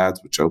intrusive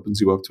ads, which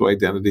opens you up to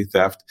identity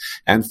theft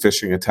and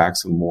phishing attacks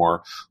and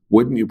more.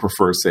 Wouldn't you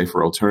prefer a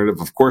safer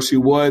alternative? Of course you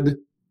would.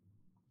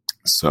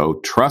 So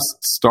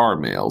trust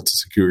StarMail to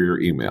secure your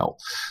email.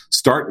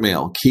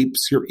 StarMail keeps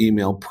your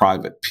email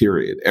private,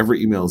 period.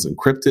 Every email is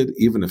encrypted,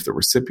 even if the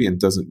recipient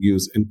doesn't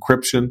use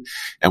encryption.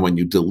 And when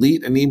you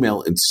delete an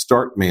email in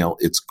StarMail,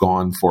 it's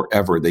gone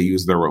forever. They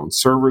use their own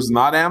servers,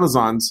 not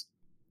Amazon's,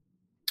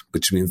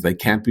 which means they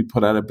can't be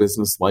put out of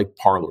business like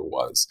Parler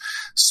was.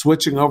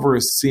 Switching over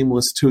is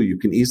seamless too. You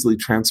can easily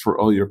transfer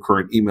all your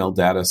current email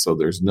data, so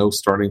there's no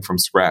starting from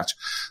scratch.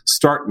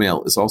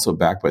 StarMail is also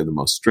backed by the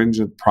most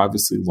stringent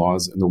privacy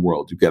laws in the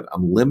world. You get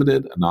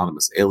unlimited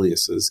anonymous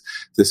aliases.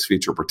 This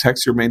feature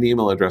protects your main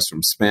email address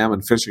from spam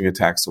and phishing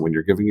attacks, so when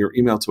you're giving your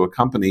email to a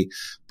company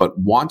but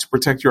want to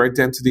protect your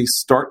identity,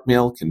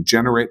 StarMail can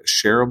generate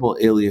a shareable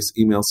alias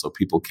email so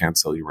people can't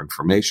sell your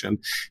information,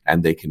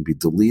 and they can be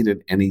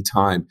deleted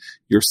anytime.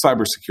 Your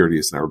cybersecurity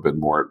has never been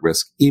more at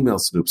risk. Email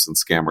snoops and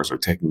scammers are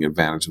taking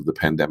advantage of the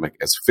pandemic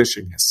as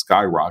phishing has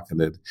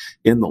skyrocketed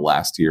in the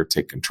last year.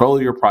 Take control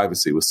of your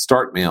privacy with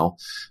StartMail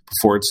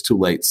before it's too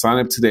late. Sign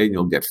up today and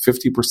you'll get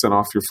 50%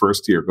 off your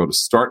first year. Go to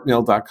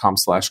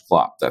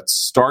startmail.com/Klopp.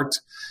 That's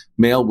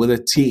StartMail with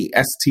a T,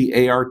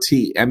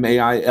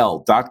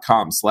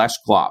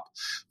 StartMail.com/Klopp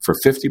for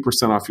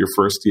 50% off your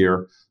first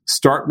year.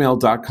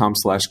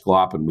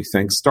 Startmail.com/Klopp. And we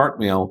thank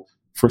StartMail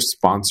for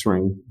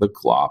sponsoring the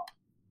Klopp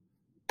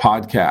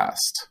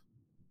podcast.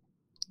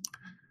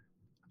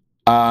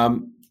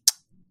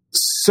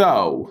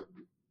 So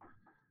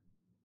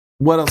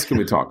what else can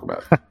we talk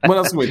about? What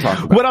else can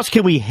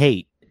we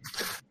hate?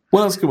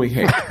 What else can we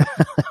hate?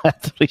 I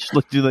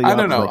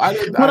don't know.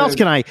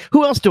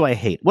 Who else do I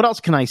hate? What else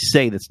can I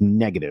say that's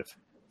negative?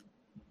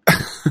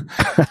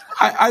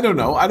 I don't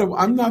know.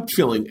 I'm not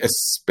feeling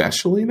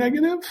especially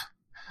negative.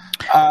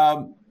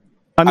 I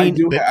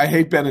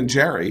hate Ben and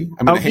Jerry.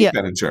 I hate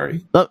Ben and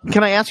Jerry.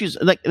 Can I ask you,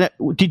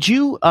 did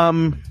you?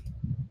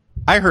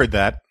 I heard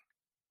that.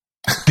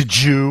 The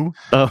Jew.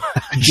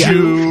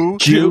 Jew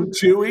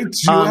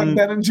have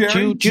Ben and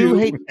Jerry? Jew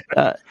hate.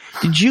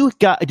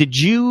 Did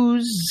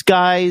Jews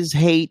guys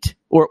hate,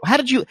 or how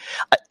did you?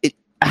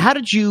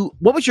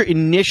 What was your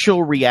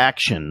initial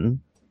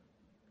reaction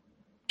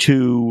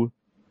to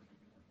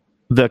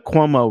the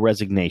Cuomo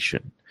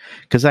resignation?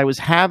 Because I was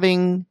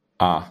having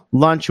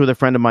lunch with a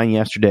friend of mine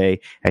yesterday,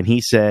 and he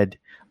said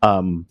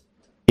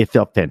it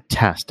felt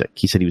fantastic.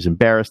 He said he was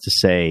embarrassed to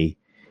say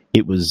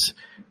it was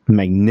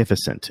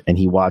magnificent, and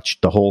he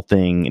watched the whole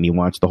thing, and he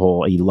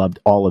loved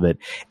all of it.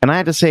 And I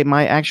had to say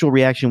my actual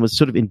reaction was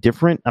sort of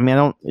indifferent. I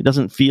mean, it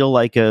doesn't feel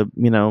like a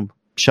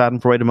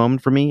Schadenfreude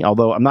moment for me,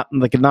 although I'm not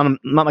like I'm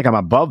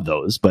above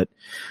those, but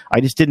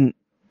I just didn't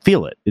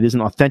feel it. It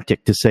isn't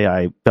authentic to say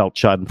I felt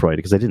Schadenfreude,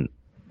 because I didn't.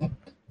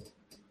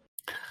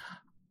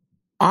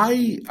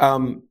 I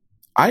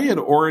had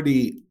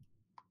already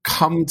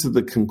come to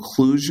the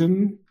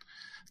conclusion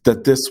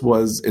that this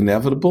was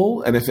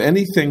inevitable. And if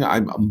anything,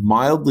 I'm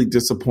mildly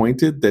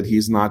disappointed that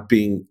he's not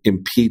being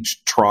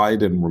impeached,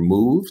 tried, and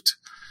removed,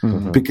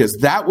 because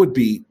that would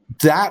be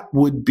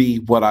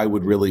what I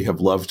would really have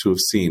loved to have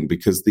seen,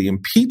 because the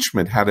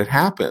impeachment, had it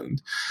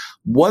happened,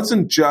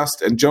 wasn't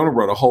just, and Jonah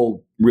wrote a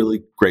whole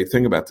really great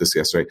thing about this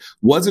yesterday,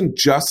 wasn't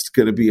just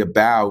going to be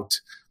about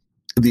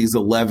these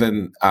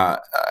 11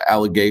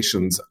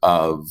 allegations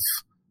of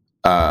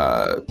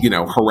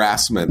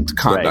harassment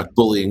conduct, right,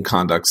 bullying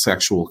conduct,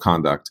 sexual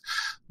conduct,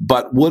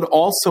 but would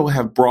also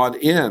have brought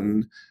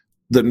in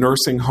the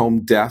nursing home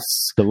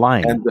deaths, the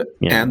lying,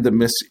 and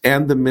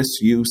the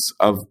misuse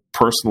of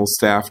personal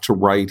staff to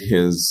write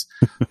his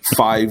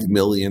 $5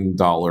 million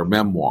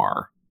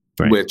memoir,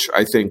 right, which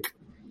I think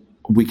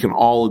we can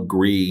all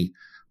agree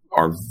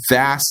are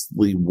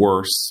vastly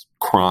worse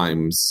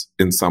crimes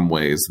in some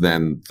ways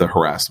than the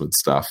harassment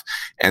stuff.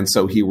 And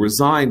so he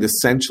resigned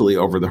essentially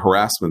over the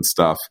harassment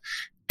stuff.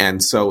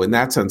 And so in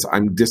that sense,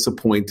 I'm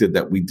disappointed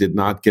that we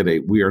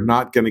are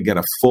not going to get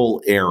a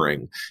full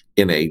airing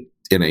in a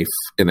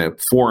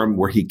forum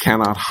where he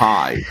cannot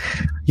hide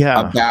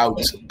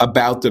about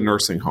the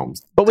nursing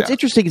homes. But what's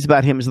interesting is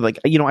about him is I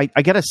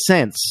get a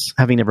sense,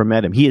 having never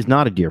met him, he is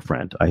not a dear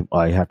friend.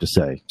 I have to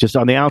say, just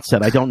on the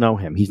outset, I don't know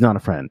him. He's not a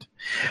friend.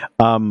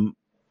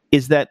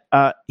 Is that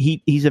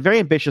he's a very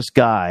ambitious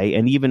guy,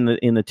 and even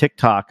in the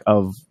TikTok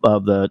of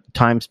the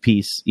Times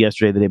piece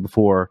yesterday, the day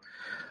before,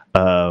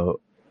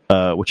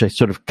 which I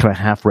sort of kind of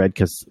half read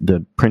because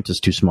the print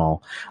is too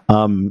small.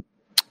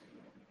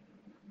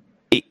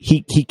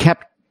 He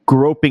kept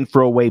groping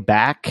for a way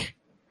back.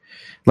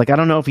 Like, I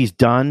don't know if he's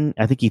done.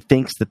 I think he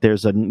thinks that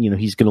there's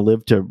he's going to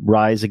live to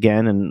rise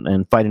again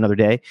and fight another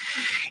day.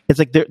 It's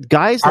like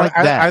guys like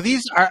that.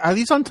 Are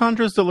these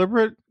entendres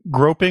deliberate?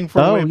 Groping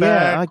for a way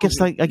back? I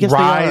guess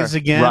rise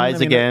again.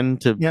 Rise again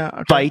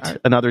to fight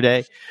another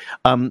day.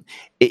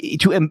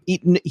 He's not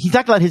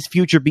going to let his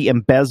future be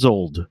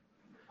embezzled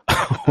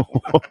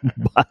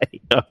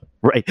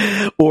right,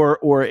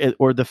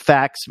 or the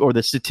facts or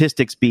the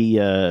statistics be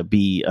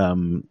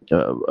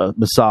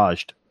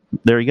massaged.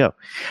 There you go.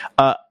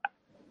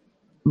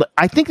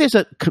 I think there's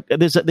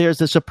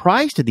a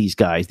surprise to these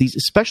guys,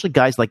 especially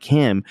guys like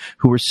him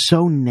who are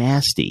so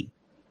nasty,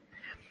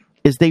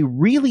 is they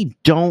really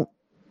don't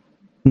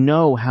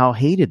know how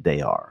hated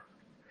they are.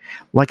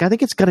 Like, I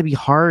think it's got to be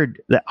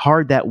hard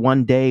that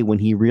one day when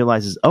he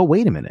realizes, oh,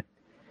 wait a minute,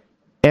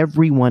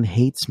 everyone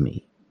hates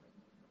me.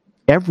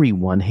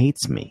 Everyone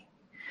hates me.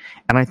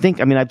 And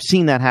I've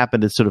seen that happen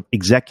to sort of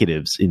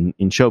executives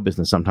in show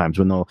business sometimes,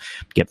 when they'll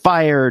get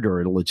fired, or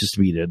it'll just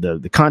be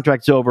the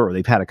contract's over, or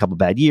they've had a couple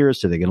bad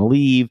years, so they're going to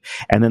leave.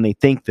 And then they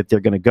think that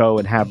they're going to go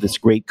and have this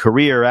great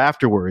career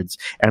afterwards.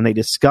 And they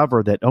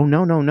discover that, oh,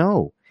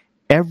 no.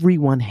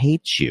 Everyone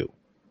hates you.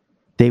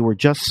 They were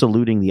just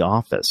saluting the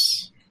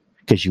office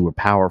because you were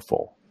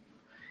powerful,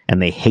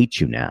 and they hate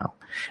you now.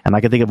 And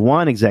I can think of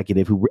one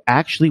executive who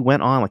actually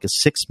went on like a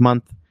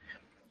 6-month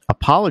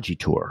apology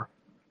tour.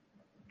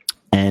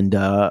 And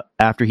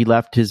after he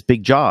left his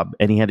big job,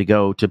 and he had to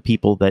go to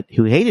people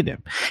who hated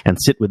him and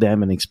sit with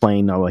them and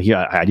explain, "Oh, here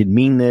I didn't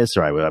mean this,"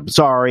 or "I'm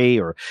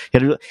sorry,"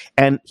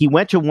 and he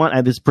went to one.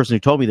 And this person who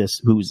told me this,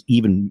 was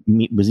even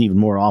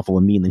more awful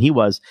and mean than he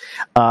was,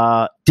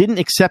 didn't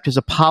accept his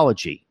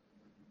apology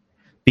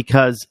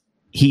because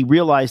he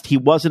realized he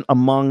wasn't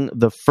among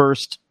the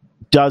first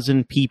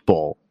dozen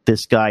people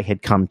this guy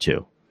had come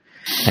to,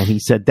 and he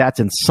said, "That's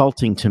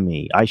insulting to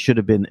me. I should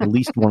have been at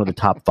least one of the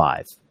top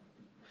 5."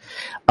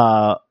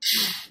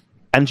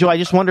 And Joe, I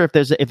just wonder if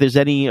there's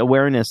any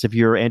awareness, if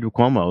you're Andrew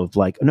Cuomo, of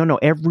like, no,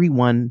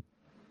 everyone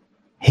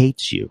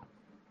hates you,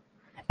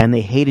 and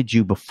they hated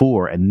you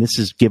before, and this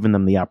has given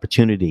them the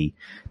opportunity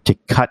to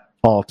cut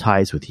all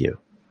ties with you.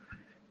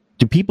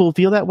 Do people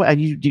feel that way?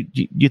 Do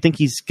you think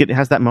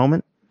has that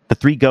moment? The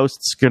 3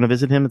 ghosts going to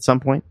visit him at some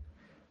point?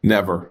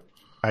 Never.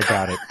 I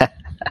got it.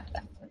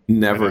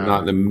 Never,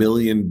 not in a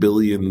million,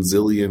 billion,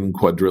 zillion,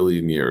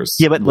 quadrillion years.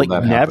 Yeah, but will like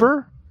that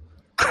never.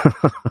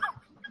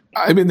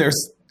 I mean,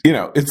 there's,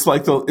 it's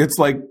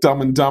like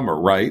Dumb and Dumber,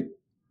 right?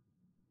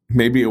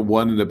 Maybe a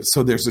one in a,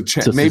 so there's a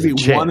chance. So there's maybe a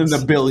chance. 1 in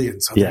a billion.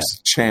 So there's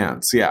a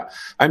chance. Yeah.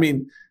 I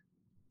mean,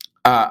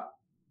 I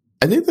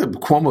think the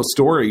Cuomo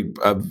story,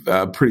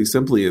 pretty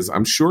simply, is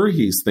I'm sure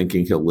he's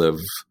thinking he'll live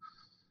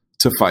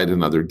to fight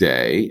another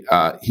day.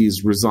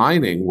 He's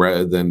resigning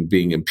rather than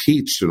being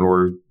impeached in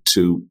order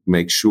to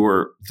make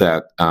sure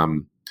that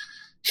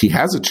he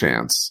has a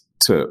chance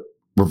to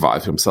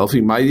revive himself.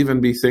 He might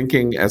even be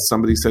thinking, as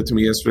somebody said to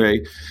me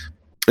yesterday,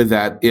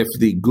 that if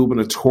the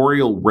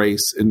gubernatorial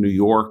race in New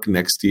York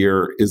next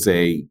year is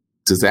a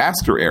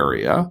disaster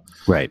area,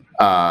 right?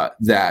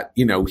 That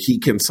he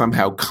can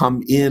somehow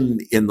come in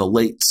the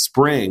late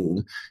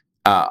spring,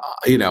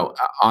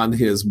 on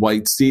his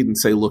white steed and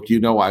say, "Look,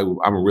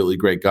 I'm a really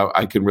great guy.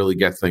 I can really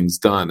get things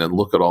done. And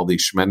look at all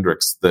these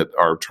schmendricks that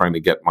are trying to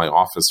get my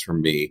office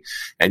from me.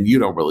 And you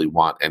don't really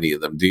want any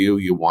of them, do you?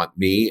 You want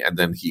me." And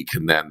then he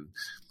can then,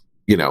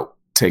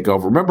 take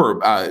over.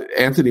 Remember,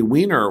 Anthony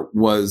Weiner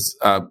was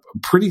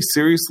pretty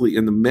seriously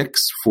in the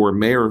mix for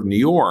mayor of New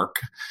York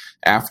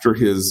after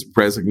his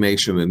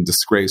resignation and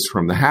disgrace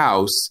from the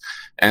House.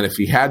 And if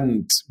he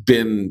hadn't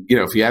been,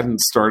 if he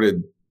hadn't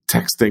started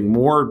texting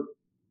more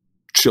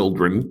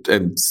children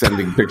and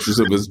sending pictures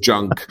of his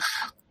junk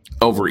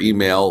over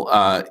email,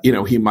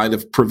 he might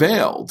have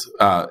prevailed.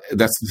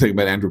 That's the thing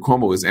about Andrew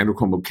Cuomo, is Andrew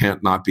Cuomo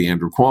can't not be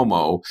Andrew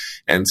Cuomo.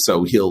 And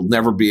so he'll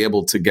never be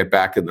able to get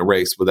back in the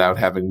race without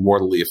having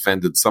mortally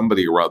offended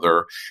somebody or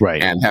other,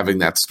 right? And having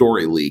that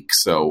story leak.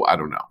 So I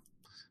don't know.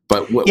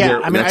 But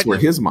that's where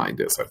his mind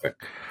is, I think.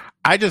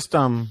 I just,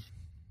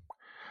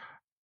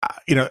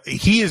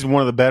 he is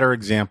one of the better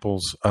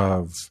examples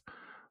of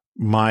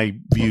my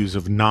views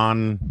of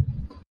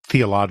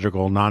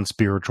non-theological,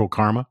 non-spiritual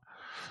karma.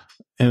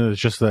 And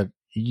it's just that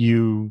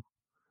you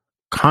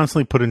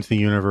constantly put into the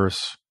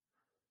universe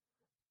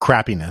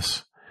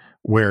crappiness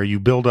where you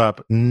build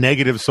up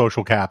negative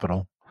social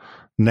capital,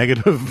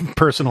 negative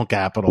personal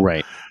capital,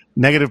 right?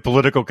 Negative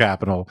political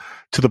capital,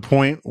 to the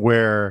point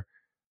where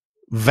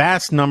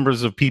vast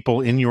numbers of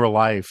people in your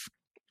life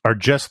are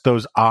just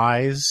those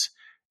eyes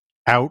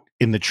out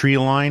in the tree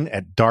line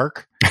at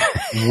dark,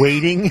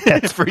 waiting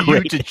for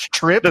you to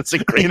trip. That's a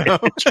great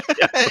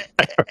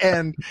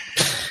and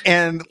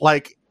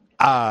like,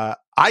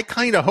 I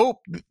kind of hope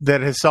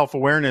that his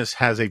self-awareness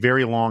has a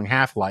very long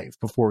half-life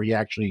before he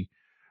actually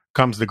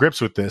comes to grips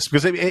with this,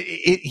 because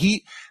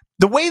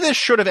the way this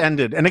should have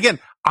ended, and again,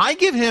 I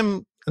give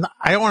him,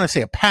 I don't want to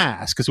say a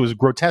pass because it was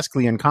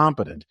grotesquely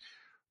incompetent,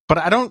 but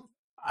I don't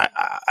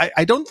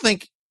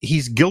think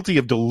he's guilty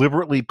of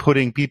deliberately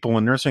putting people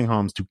in nursing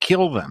homes to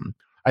kill them.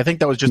 I think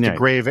that was just a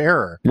grave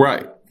error.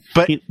 Right.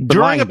 But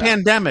during a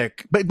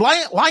pandemic, but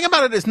lying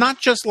about it is not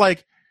just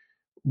like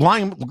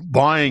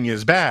lying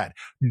is bad.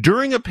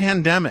 During a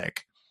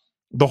pandemic,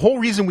 the whole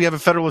reason we have a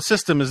federalist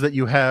system is that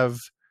you have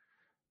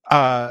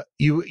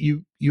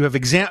you have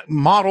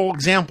model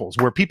examples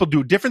where people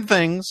do different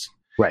things,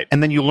 right?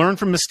 And then you learn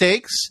from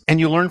mistakes and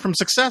you learn from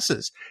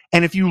successes.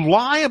 And if you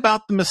lie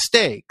about the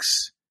mistakes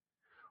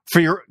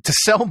to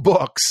sell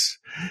books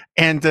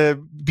and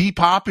to be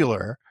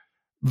popular,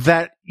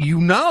 that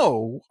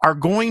are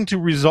going to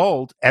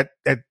result at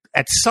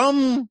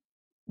some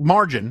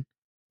margin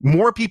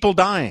more people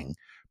dying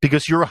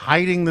because you're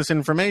hiding this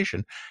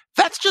information.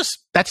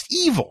 That's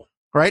evil,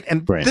 right?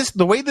 And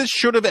the way this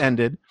should have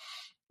ended,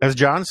 as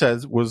John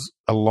says, was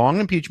a long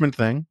impeachment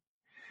thing.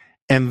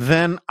 And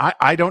then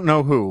I don't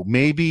know who,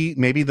 maybe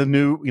the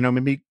new,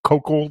 maybe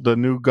Hochul, the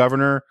new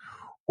governor,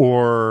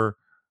 or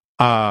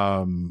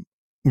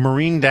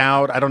Maureen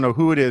Dowd. I don't know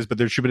who it is, but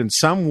there should have been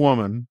some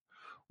woman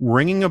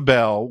ringing a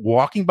bell,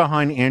 walking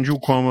behind Andrew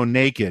Cuomo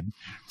naked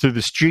through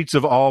the streets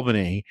of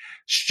Albany,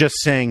 just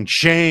saying,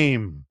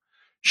 "Shame,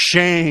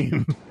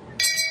 shame,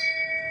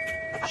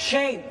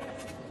 shame,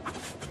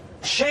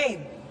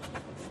 shame,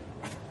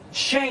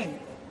 shame."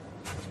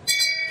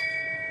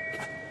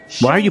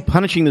 Why are you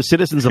punishing the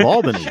citizens of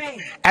Albany?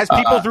 As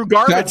people threw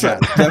garbage at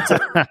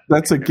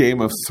that's a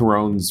Game of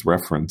Thrones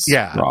reference.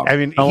 Yeah, Rob. I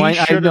mean,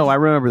 I know, I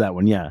remember that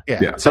one. Yeah.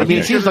 So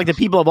it seems like the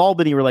people of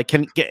Albany were like,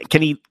 "Can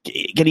he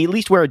at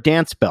least wear a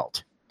dance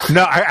belt?"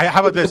 No,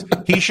 how about this?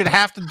 He should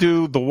have to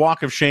do the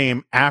walk of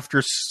shame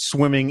after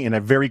swimming in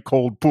a very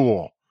cold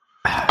pool.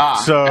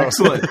 So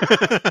excellent.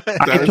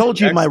 I told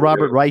you my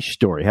Robert Reich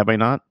story, have I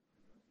not?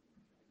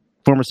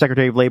 Former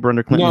Secretary of Labor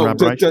under Clinton. No,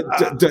 Robert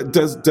Reich.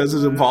 Does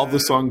it involve the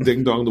song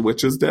 "Ding Dong, the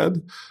Witch is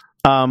Dead"?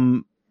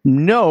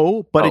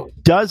 No, but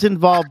it does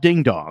involve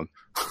Ding Dong.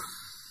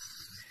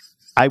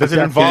 Does it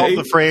involve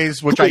the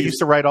phrase, which I used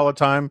to write all the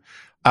time?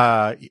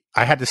 I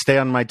had to stay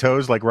on my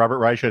toes like Robert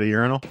Reich at a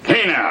urinal.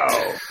 Hey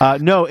now.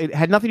 No, it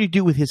had nothing to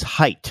do with his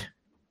height.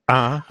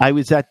 I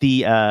was at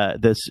the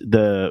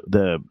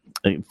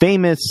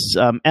famous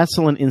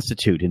Esalen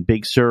Institute in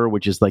Big Sur,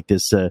 which is like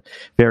this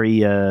very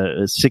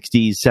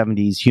 60s,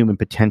 70s human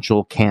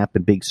potential camp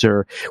in Big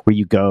Sur, where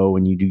you go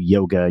and you do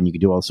yoga and you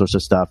can do all sorts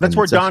of stuff. That's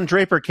where Don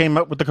Draper came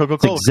up with the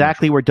Coca-Cola.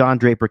 Exactly where Don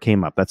Draper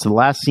came up. That's the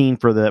last scene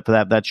for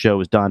that show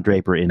was Don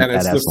Draper at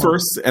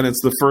Esalen. And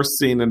it's the first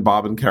scene in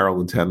Bob and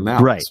Carol in 10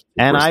 Hours. Right.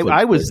 And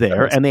I was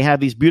there, and they have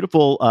these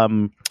beautiful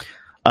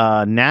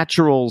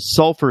natural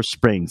sulfur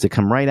springs that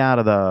come right out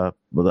of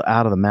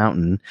the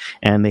mountain,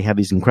 and they have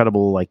these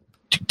incredible like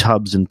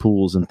tubs and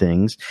pools and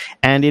things.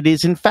 And it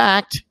is in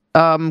fact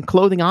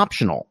clothing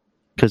optional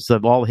because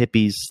of all the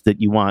hippies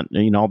that you want.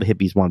 All the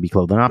hippies want to be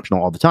clothing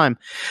optional all the time.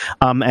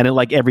 And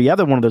like every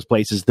other one of those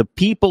places, the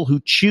people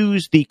who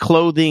choose the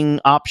clothing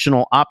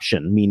optional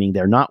option, meaning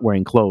they're not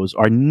wearing clothes,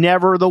 are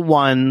never the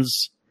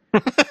ones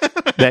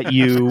that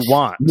you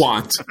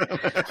want.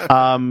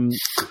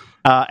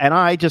 And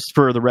I, just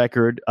for the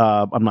record,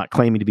 I'm not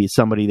claiming to be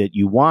somebody that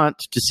you want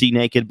to see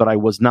naked, but I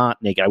was not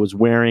naked. I was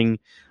wearing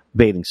a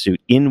bathing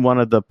suit in one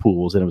of the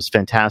pools, and it was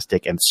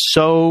fantastic and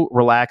so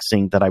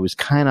relaxing that I was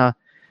kind of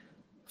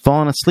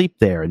falling asleep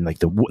there. And like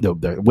the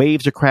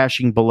waves are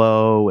crashing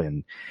below,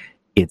 and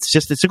it's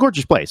a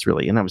gorgeous place,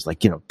 really. And I was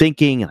like,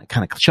 thinking, and I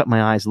kind of shut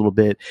my eyes a little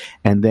bit,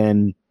 and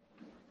then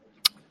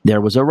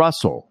there was a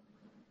rustle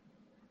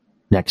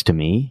next to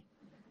me,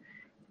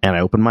 and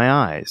I opened my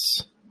eyes,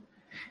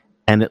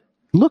 and it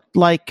looked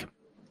like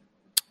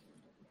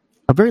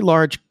a very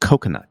large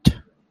coconut.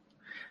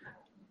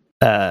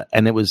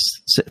 And it was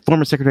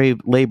former Secretary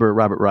of Labor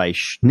Robert Reich,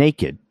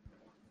 naked.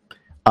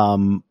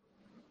 And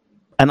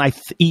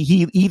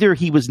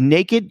he was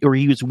naked or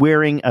he was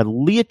wearing a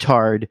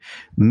leotard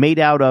made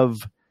out of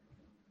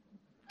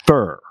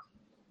fur,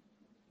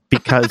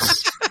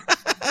 because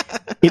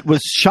it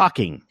was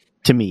shocking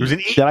to me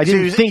that I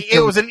didn't think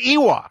it was an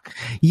Ewok.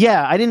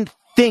 Yeah, I didn't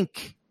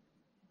think.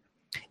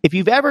 If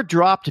you've ever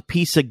dropped a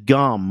piece of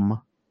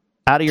gum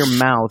out of your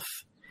mouth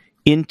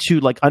into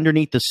like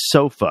underneath the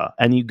sofa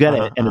and you get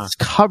it and it's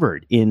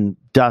covered in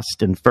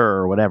dust and fur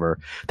or whatever,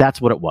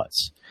 that's what it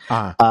was.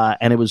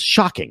 And it was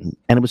shocking.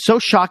 And it was so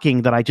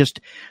shocking that I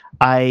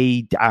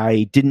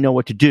didn't know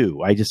what to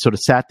do. I just sort of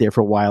sat there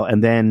for a while,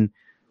 and then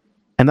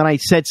I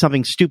said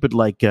something stupid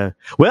like,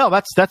 well,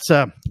 that's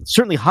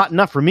certainly hot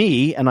enough for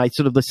me. And I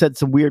sort of said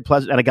some weird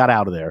pleasant, and I got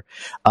out of there.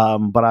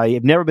 But I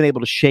have never been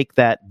able to shake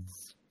that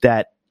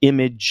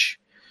image.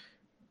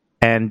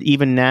 And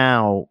even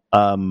now,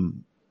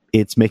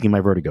 it's making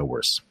my vertigo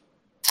worse.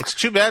 It's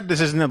too bad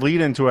this isn't a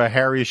lead into a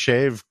Harry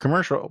Shave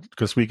commercial,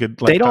 because we could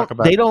talk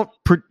about.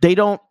 They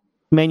don't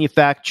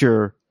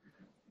manufacture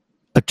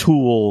a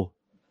tool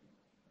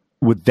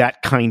with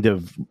that kind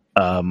of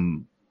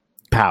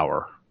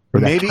power.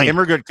 Maybe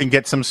Immergut can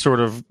get some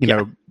sort of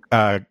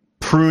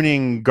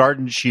pruning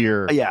garden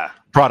shear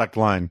product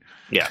line.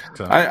 Yeah,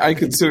 so. I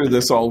consider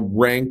this all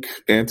rank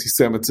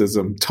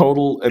anti-Semitism,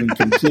 total and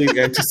complete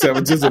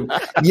anti-Semitism.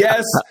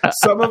 Yes,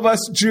 some of us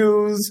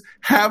Jews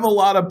have a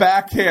lot of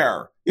back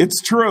hair.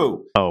 It's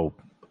true. Oh,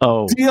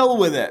 deal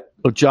with it.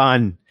 Oh,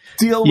 John,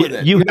 deal with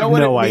it. You have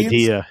no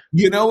idea.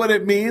 You know what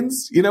it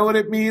means?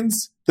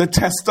 The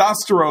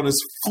testosterone is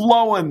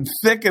flowing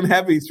thick and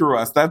heavy through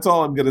us. That's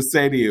all I'm going to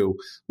say to you.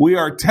 We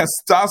are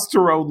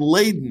testosterone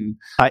laden.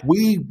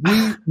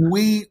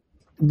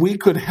 We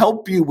could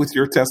help you with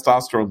your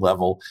testosterone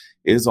level,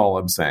 is all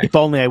I'm saying. If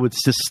only I would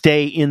just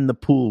stay in the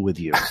pool with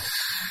you.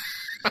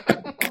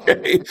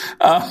 Okay.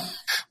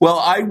 Well,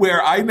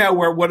 I now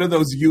wear one of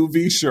those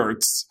UV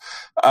shirts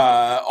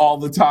all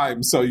the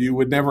time, so you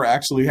would never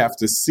actually have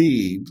to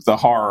see the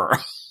horror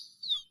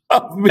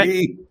of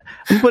me.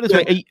 Let me put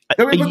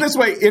it this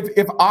way.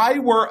 If I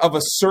were of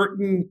a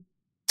certain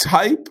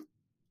type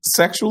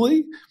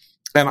sexually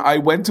and I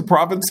went to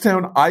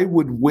Provincetown, I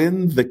would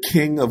win the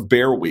King of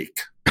Bear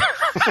Week.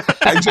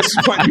 I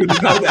just want you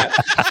to know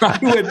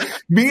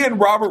that. Me and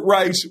Robert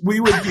Reich, we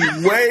would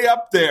be way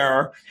up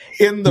there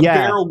in the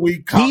Bear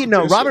Week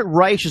competition. Robert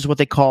Reich is what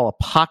they call a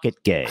pocket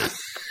gay.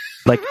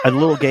 Like a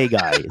little gay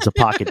guy is a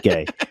pocket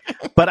gay.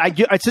 But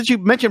since you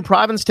mentioned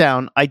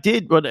Provincetown, I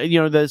did.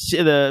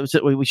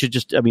 We should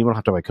just. We don't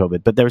have to talk about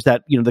COVID, but there's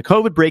that. The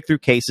COVID breakthrough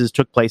cases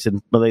took place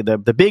in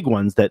the big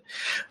ones that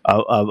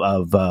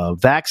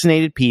of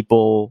vaccinated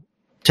people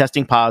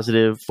testing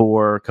positive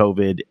for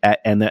COVID,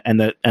 and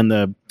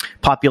the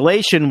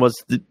population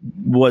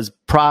was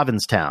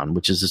Provincetown,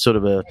 which is a sort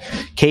of a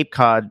Cape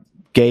Cod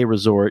gay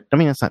resort. I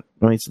mean,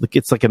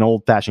 it's like an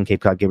old fashioned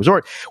Cape Cod gay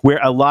resort where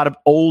a lot of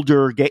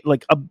older gay,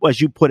 like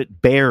as you put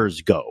it,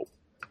 bears go.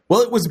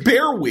 Well, it was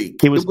Bear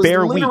Week. It was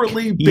Bear Week.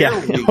 Literally Bear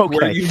Week, okay.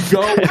 Where you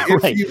go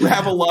if right. you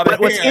have a lot of hair.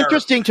 What's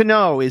interesting to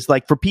know is,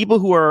 like, for people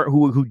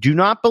who do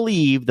not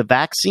believe the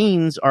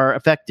vaccines are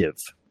effective,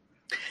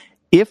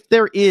 if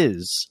there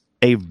is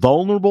a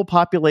vulnerable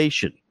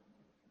population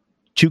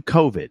to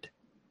COVID,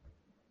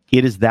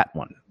 it is that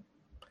one.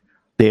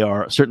 They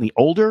are certainly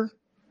older,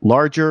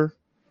 larger.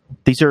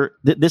 This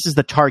is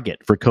the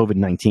target for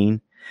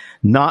COVID-19.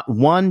 Not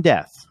one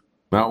death.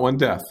 Not one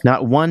death.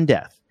 Not one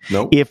death.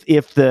 Nope.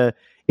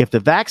 If the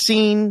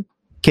vaccine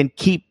can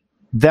keep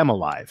them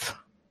alive,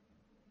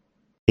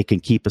 it can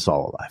keep us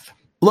all alive.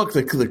 Look,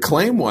 the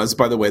claim was,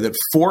 by the way, that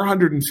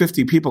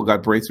 450 people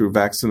got breakthrough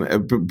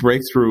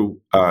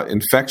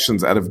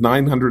infections out of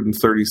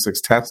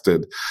 936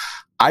 tested.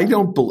 I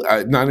don't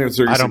believe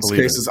 936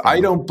 cases. I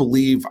don't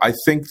believe. I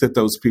think that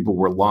those people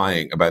were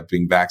lying about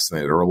being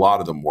vaccinated, or a lot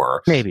of them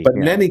were. Maybe, but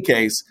in any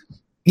case,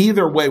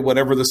 either way,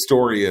 whatever the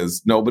story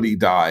is, nobody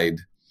died,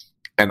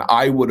 and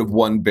I would have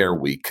won Bear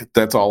Week.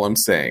 That's all I'm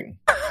saying.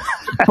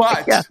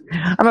 But I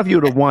don't know if you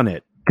would have won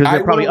it because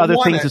there are probably other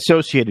things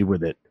associated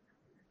with it.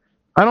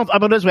 I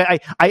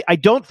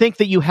don't think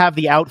that you have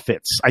the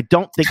outfits. I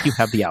don't think you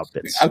have the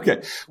outfits.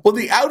 Okay. Well,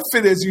 the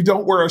outfit is you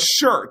don't wear a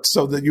shirt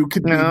so that you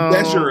can be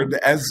measured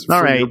as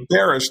for your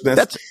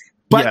bearishness.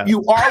 But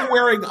you are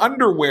wearing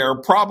underwear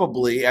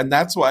probably, and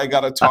that's why I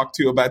got to talk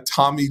to you about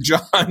Tommy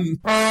John.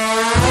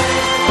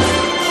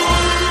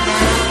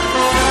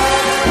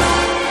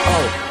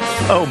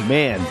 Oh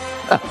man.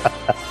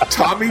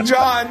 Tommy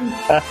John.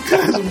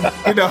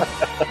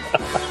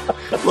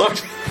 Look,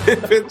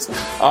 if it's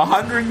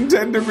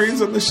 110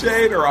 degrees in the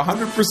shade or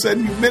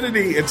 100%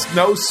 humidity, it's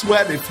no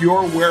sweat if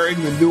you're wearing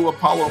the new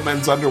Apollo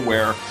men's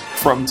underwear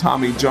from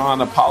Tommy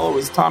John. Apollo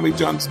is Tommy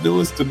John's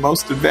newest and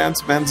most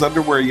advanced men's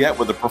underwear yet,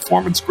 with a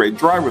performance-grade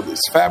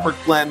dry-release fabric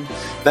blend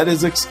that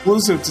is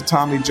exclusive to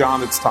Tommy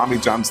John. It's Tommy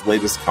John's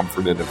latest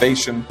comfort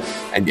innovation,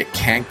 and you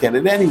can't get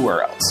it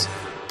anywhere else.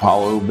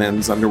 Apollo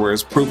men's underwear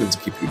is proven to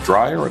keep you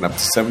drier and up to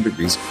 7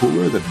 degrees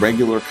cooler than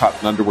regular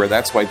cotton underwear.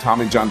 That's why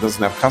Tommy John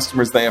doesn't have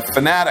customers. They have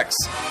fanatics.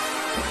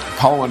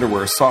 Apollo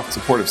underwear is soft,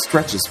 supportive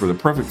stretches for the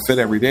perfect fit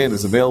every day and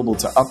is available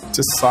to up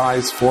to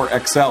size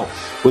 4XL.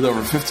 With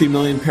over 50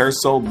 million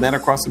pairs sold, men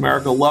across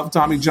America love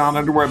Tommy John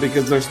underwear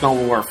because there's no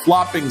more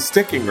flopping,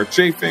 sticking, or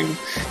chafing.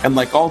 And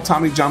like all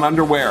Tommy John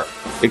underwear,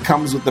 it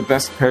comes with the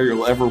best pair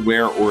you'll ever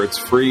wear, or it's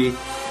free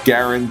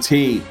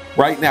guarantee.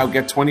 Right now,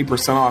 get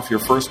 20% off your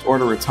first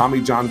order at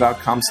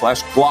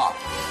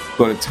TommyJohn.com/glop.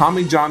 Go to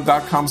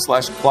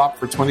TommyJohn.com/glop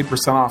for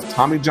 20% off.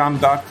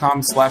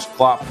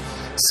 TommyJohn.com/glop.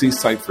 See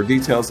site for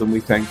details, and we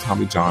thank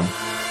Tommy John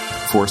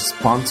for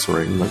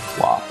sponsoring the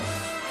Glop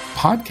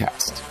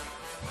podcast.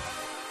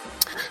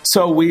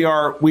 So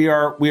we're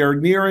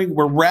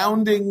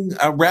rounding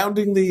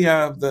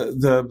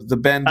the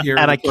bend here,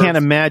 and I can't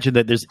imagine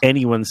that there's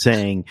anyone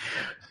saying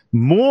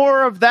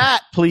more of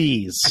that,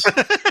 please.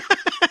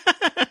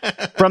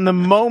 From the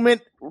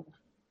moment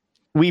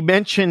we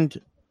mentioned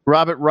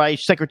Robert Reich,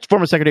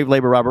 former Secretary of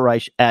Labor Robert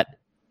Reich at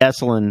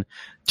Esalen,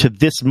 to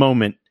this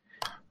moment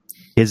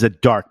is a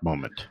dark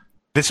moment.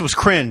 This was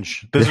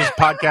cringe. This was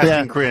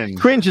podcasting cringe.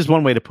 Cringe is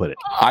one way to put it.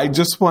 I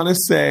just want to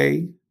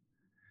say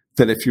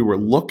that if you were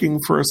looking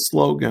for a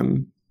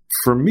slogan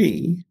for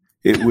me,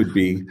 it would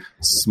be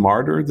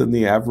smarter than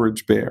the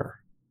average bear.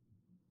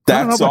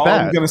 That's all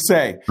I'm going to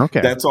say. Okay.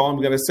 That's all I'm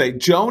going to say.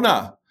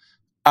 Jonah,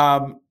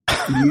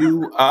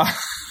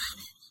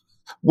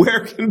 where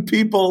can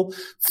people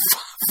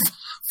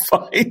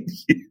find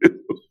you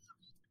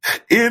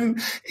in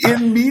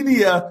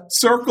media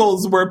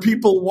circles where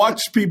people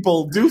watch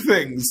people do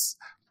things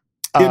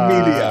in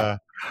media?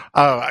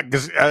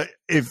 Because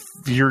if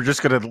you're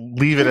just going to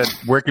leave it at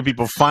where can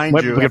people find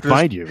you? Where can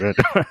find you?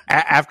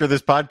 After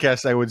this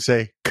podcast, I would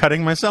say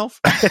cutting myself.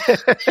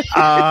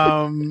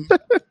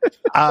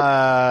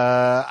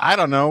 I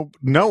don't know.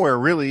 Nowhere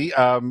really.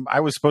 I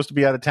was supposed to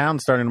be out of town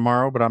starting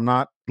tomorrow, but I'm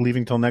not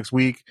leaving till next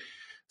week.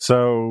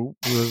 So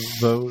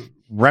the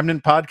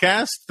Remnant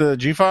podcast, the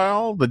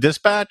G-File, the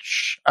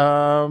Dispatch,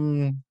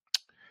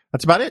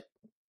 that's about it.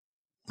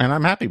 And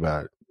I'm happy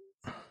about it.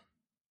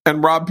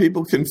 And Rob,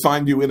 people can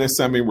find you in a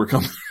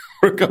semi-recumbent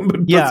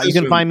position. Yeah, you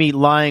can find me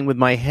lying with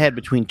my head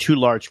between two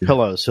large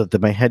pillows so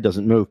that my head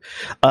doesn't move.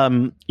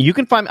 You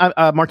can find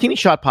Martini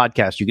Shot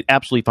podcast. You can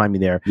absolutely find me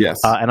there. Yes,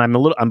 and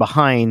I'm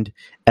behind,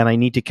 and I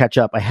need to catch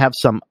up. I have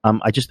some.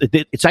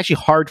 It's actually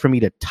hard for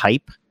me to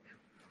type.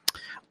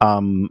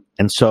 And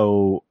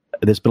so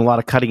there's been a lot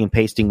of cutting and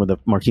pasting with the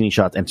Martini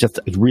Shots, and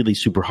it's really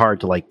super hard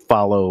to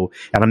follow.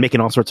 And I'm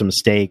making all sorts of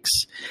mistakes.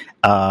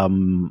 I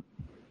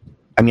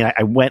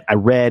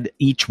read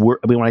each word.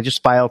 When I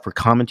just filed for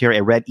commentary, I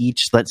read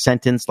each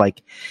sentence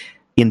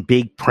in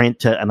big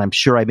print, and I'm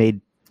sure I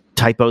made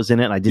typos in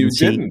it. And I didn't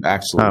see. You didn't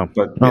actually,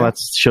 that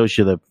shows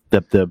you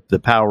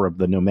the power of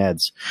the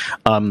nomads.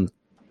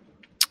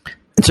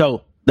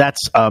 So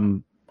that's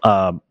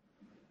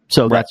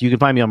you can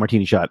find me on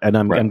Martini Shot, and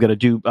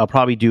I'll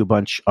probably do a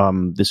bunch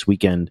this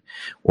weekend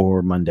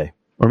or Monday,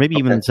 or maybe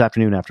even this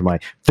afternoon after my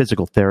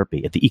physical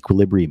therapy at the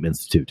Equilibrium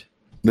Institute.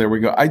 There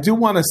we go. I do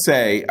want to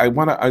say, I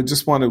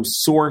just want to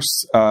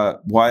source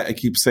why I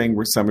keep saying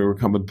we're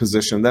semi-recumbent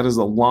position. That is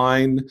a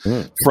line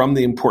from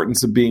The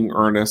Importance of Being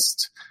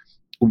Earnest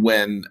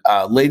when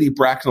Lady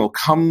Bracknell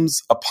comes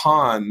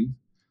upon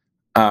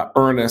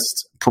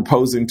Ernest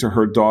proposing to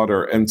her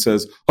daughter and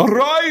says,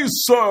 "Arise,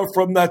 sir,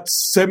 from that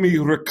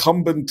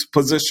semi-recumbent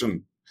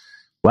position."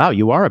 Wow,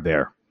 you are a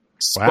bear.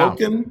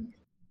 Spoken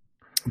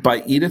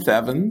by Edith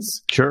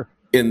Evans. Sure.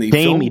 In the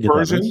film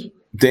version.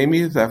 Dame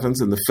Edith Evans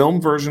in the film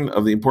version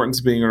of The Importance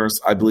of Being Earnest,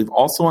 I believe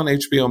also on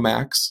HBO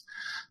Max.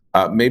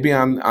 maybe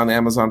on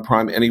Amazon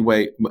Prime.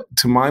 Anyway,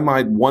 to my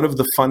mind, one of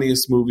the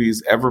funniest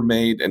movies ever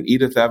made, and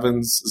Edith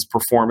Evans'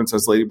 performance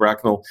as Lady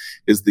Bracknell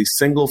is the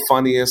single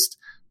funniest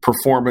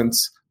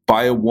performance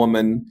by a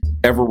woman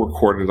ever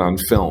recorded on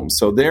film.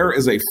 So there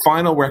is a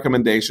final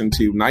recommendation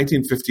to you,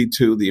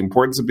 1952, The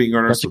Importance of Being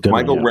Earnest, with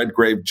Michael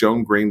Redgrave,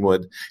 Joan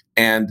Greenwood,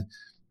 and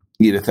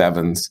Edith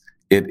Evans.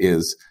 It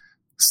is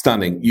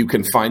stunning. You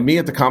can find me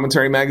at the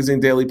Commentary Magazine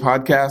Daily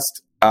Podcast,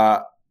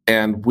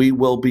 and we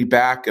will be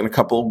back in a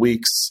couple of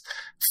weeks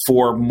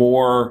for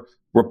more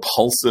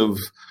repulsive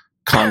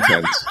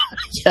content.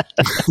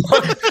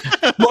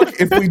 Look,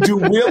 if we do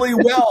really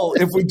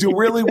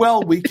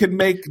well, we can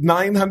make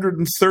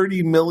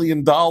 $930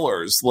 million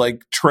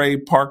like Trey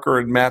Parker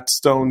and Matt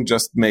Stone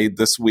just made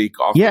this week.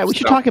 Yeah, we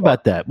should talk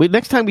about that.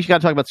 Next time we got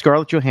to talk about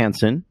Scarlett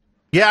Johansson.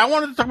 Yeah, I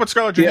wanted to talk about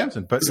Scarlett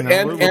Johansson, but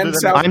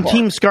I'm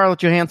Team Scarlett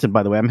Johansson,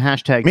 by the way. I'm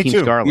hashtag Me Team too.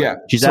 Scarlett. Yeah,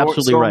 she's so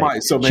absolutely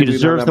right. So she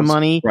deserves the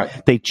money.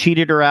 Right. They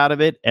cheated her out of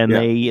it, and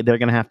they're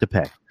going to have to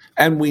pay.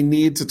 And we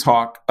need to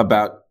talk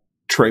about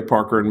Trey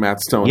Parker and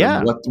Matt Stone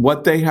and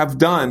what they have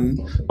done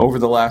over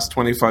the last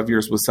 25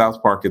 years with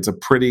South Park. It's a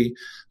pretty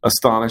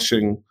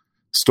astonishing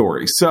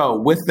story. So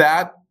with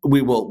that,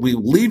 we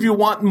leave you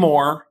wanting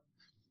more.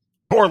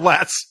 Or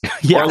less.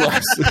 Yeah. Or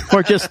less.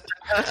 Or just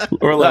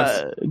or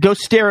less. Go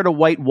stare at a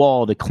white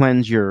wall to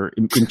cleanse your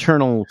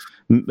internal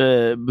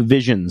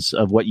visions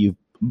of what you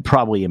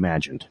probably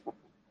imagined.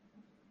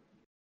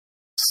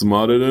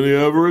 Smarter than the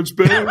average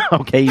bear.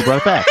 Okay, you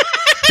brought it back.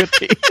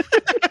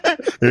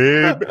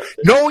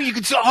 No, you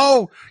could say,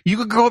 you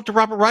could go up to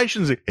Robert Reich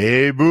and say,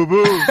 "Hey, Boo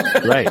Boo."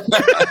 Right.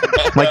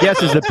 My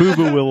guess is that Boo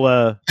Boo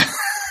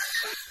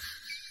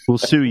will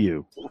sue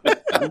you.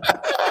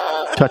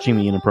 Touching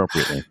me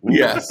inappropriately.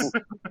 Yes.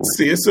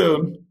 See you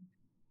soon.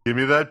 Give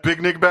me that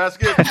picnic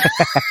basket.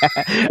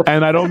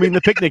 And I don't mean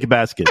the picnic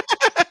basket.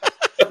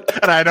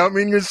 And I don't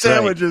mean your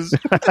sandwiches.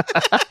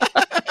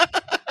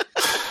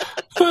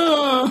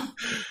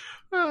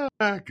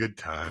 Right. Good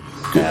times.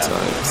 Good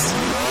times.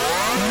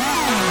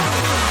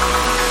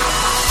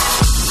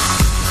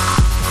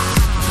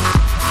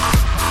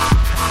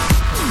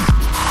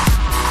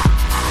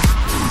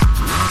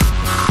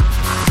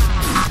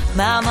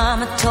 My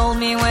mama told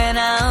me when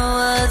I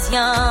was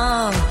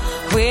young,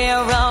 we're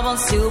all born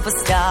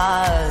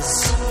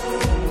superstars.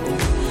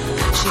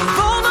 She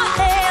rolled my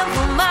hair,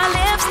 put my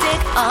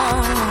lipstick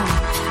on,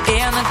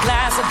 in a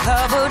glass of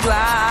her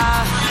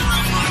boudoir.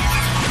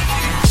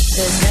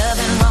 There's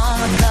nothing wrong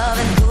with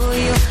loving who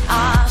you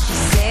are, she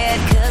said,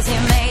 'cause he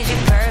made you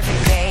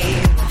perfect,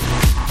 babe.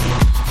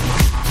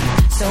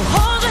 So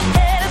hold your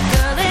head up,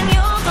 girl, and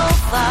you'll go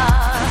far.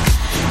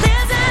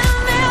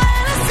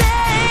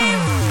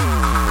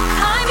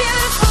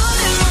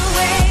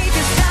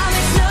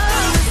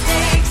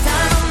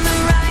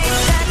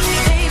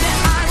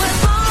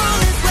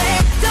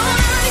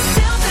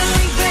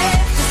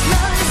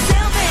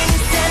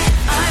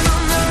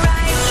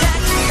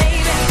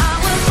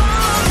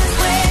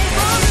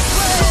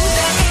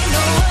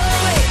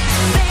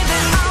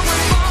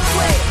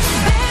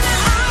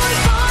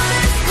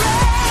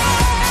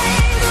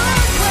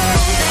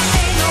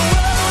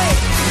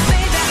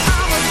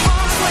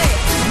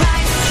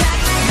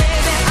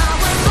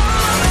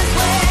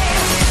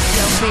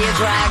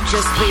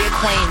 Just be a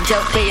queen.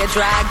 Don't be a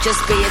drag,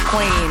 just be a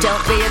queen.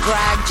 Don't be a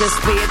drag, just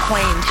be a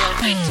queen.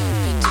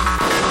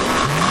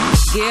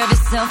 Give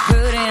yourself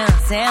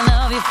prudence and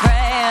love your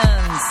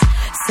friends.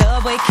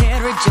 Subway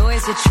can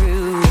rejoice the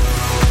truth.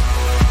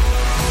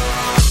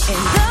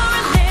 In the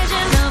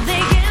religion of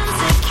the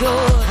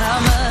insecure, I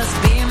must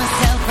be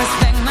myself,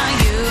 respect my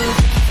youth.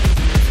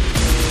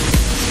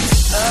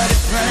 A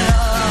different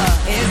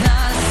law is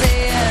not a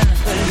sin.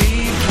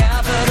 Believe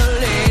capital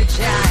H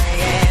I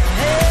am.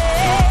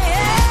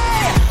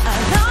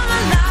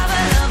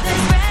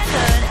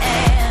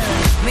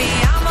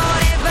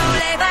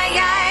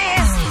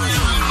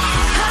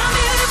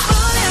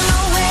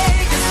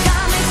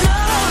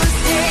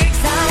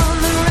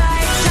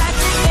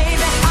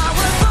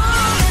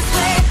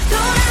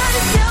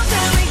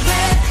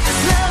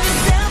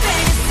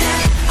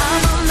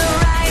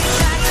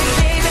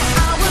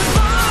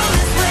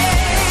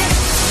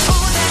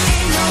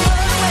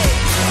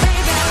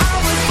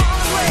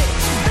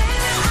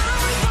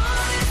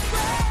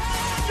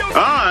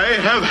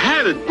 Have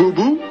had it,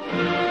 Boo-Boo.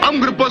 I'm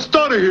gonna bust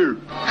out of here.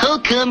 How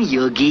come,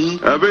 Yogi?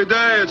 Every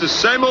day it's the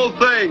same old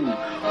thing.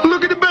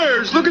 Look at the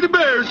bears, look at the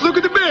bears, look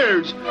at the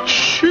bears.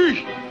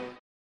 Sheesh.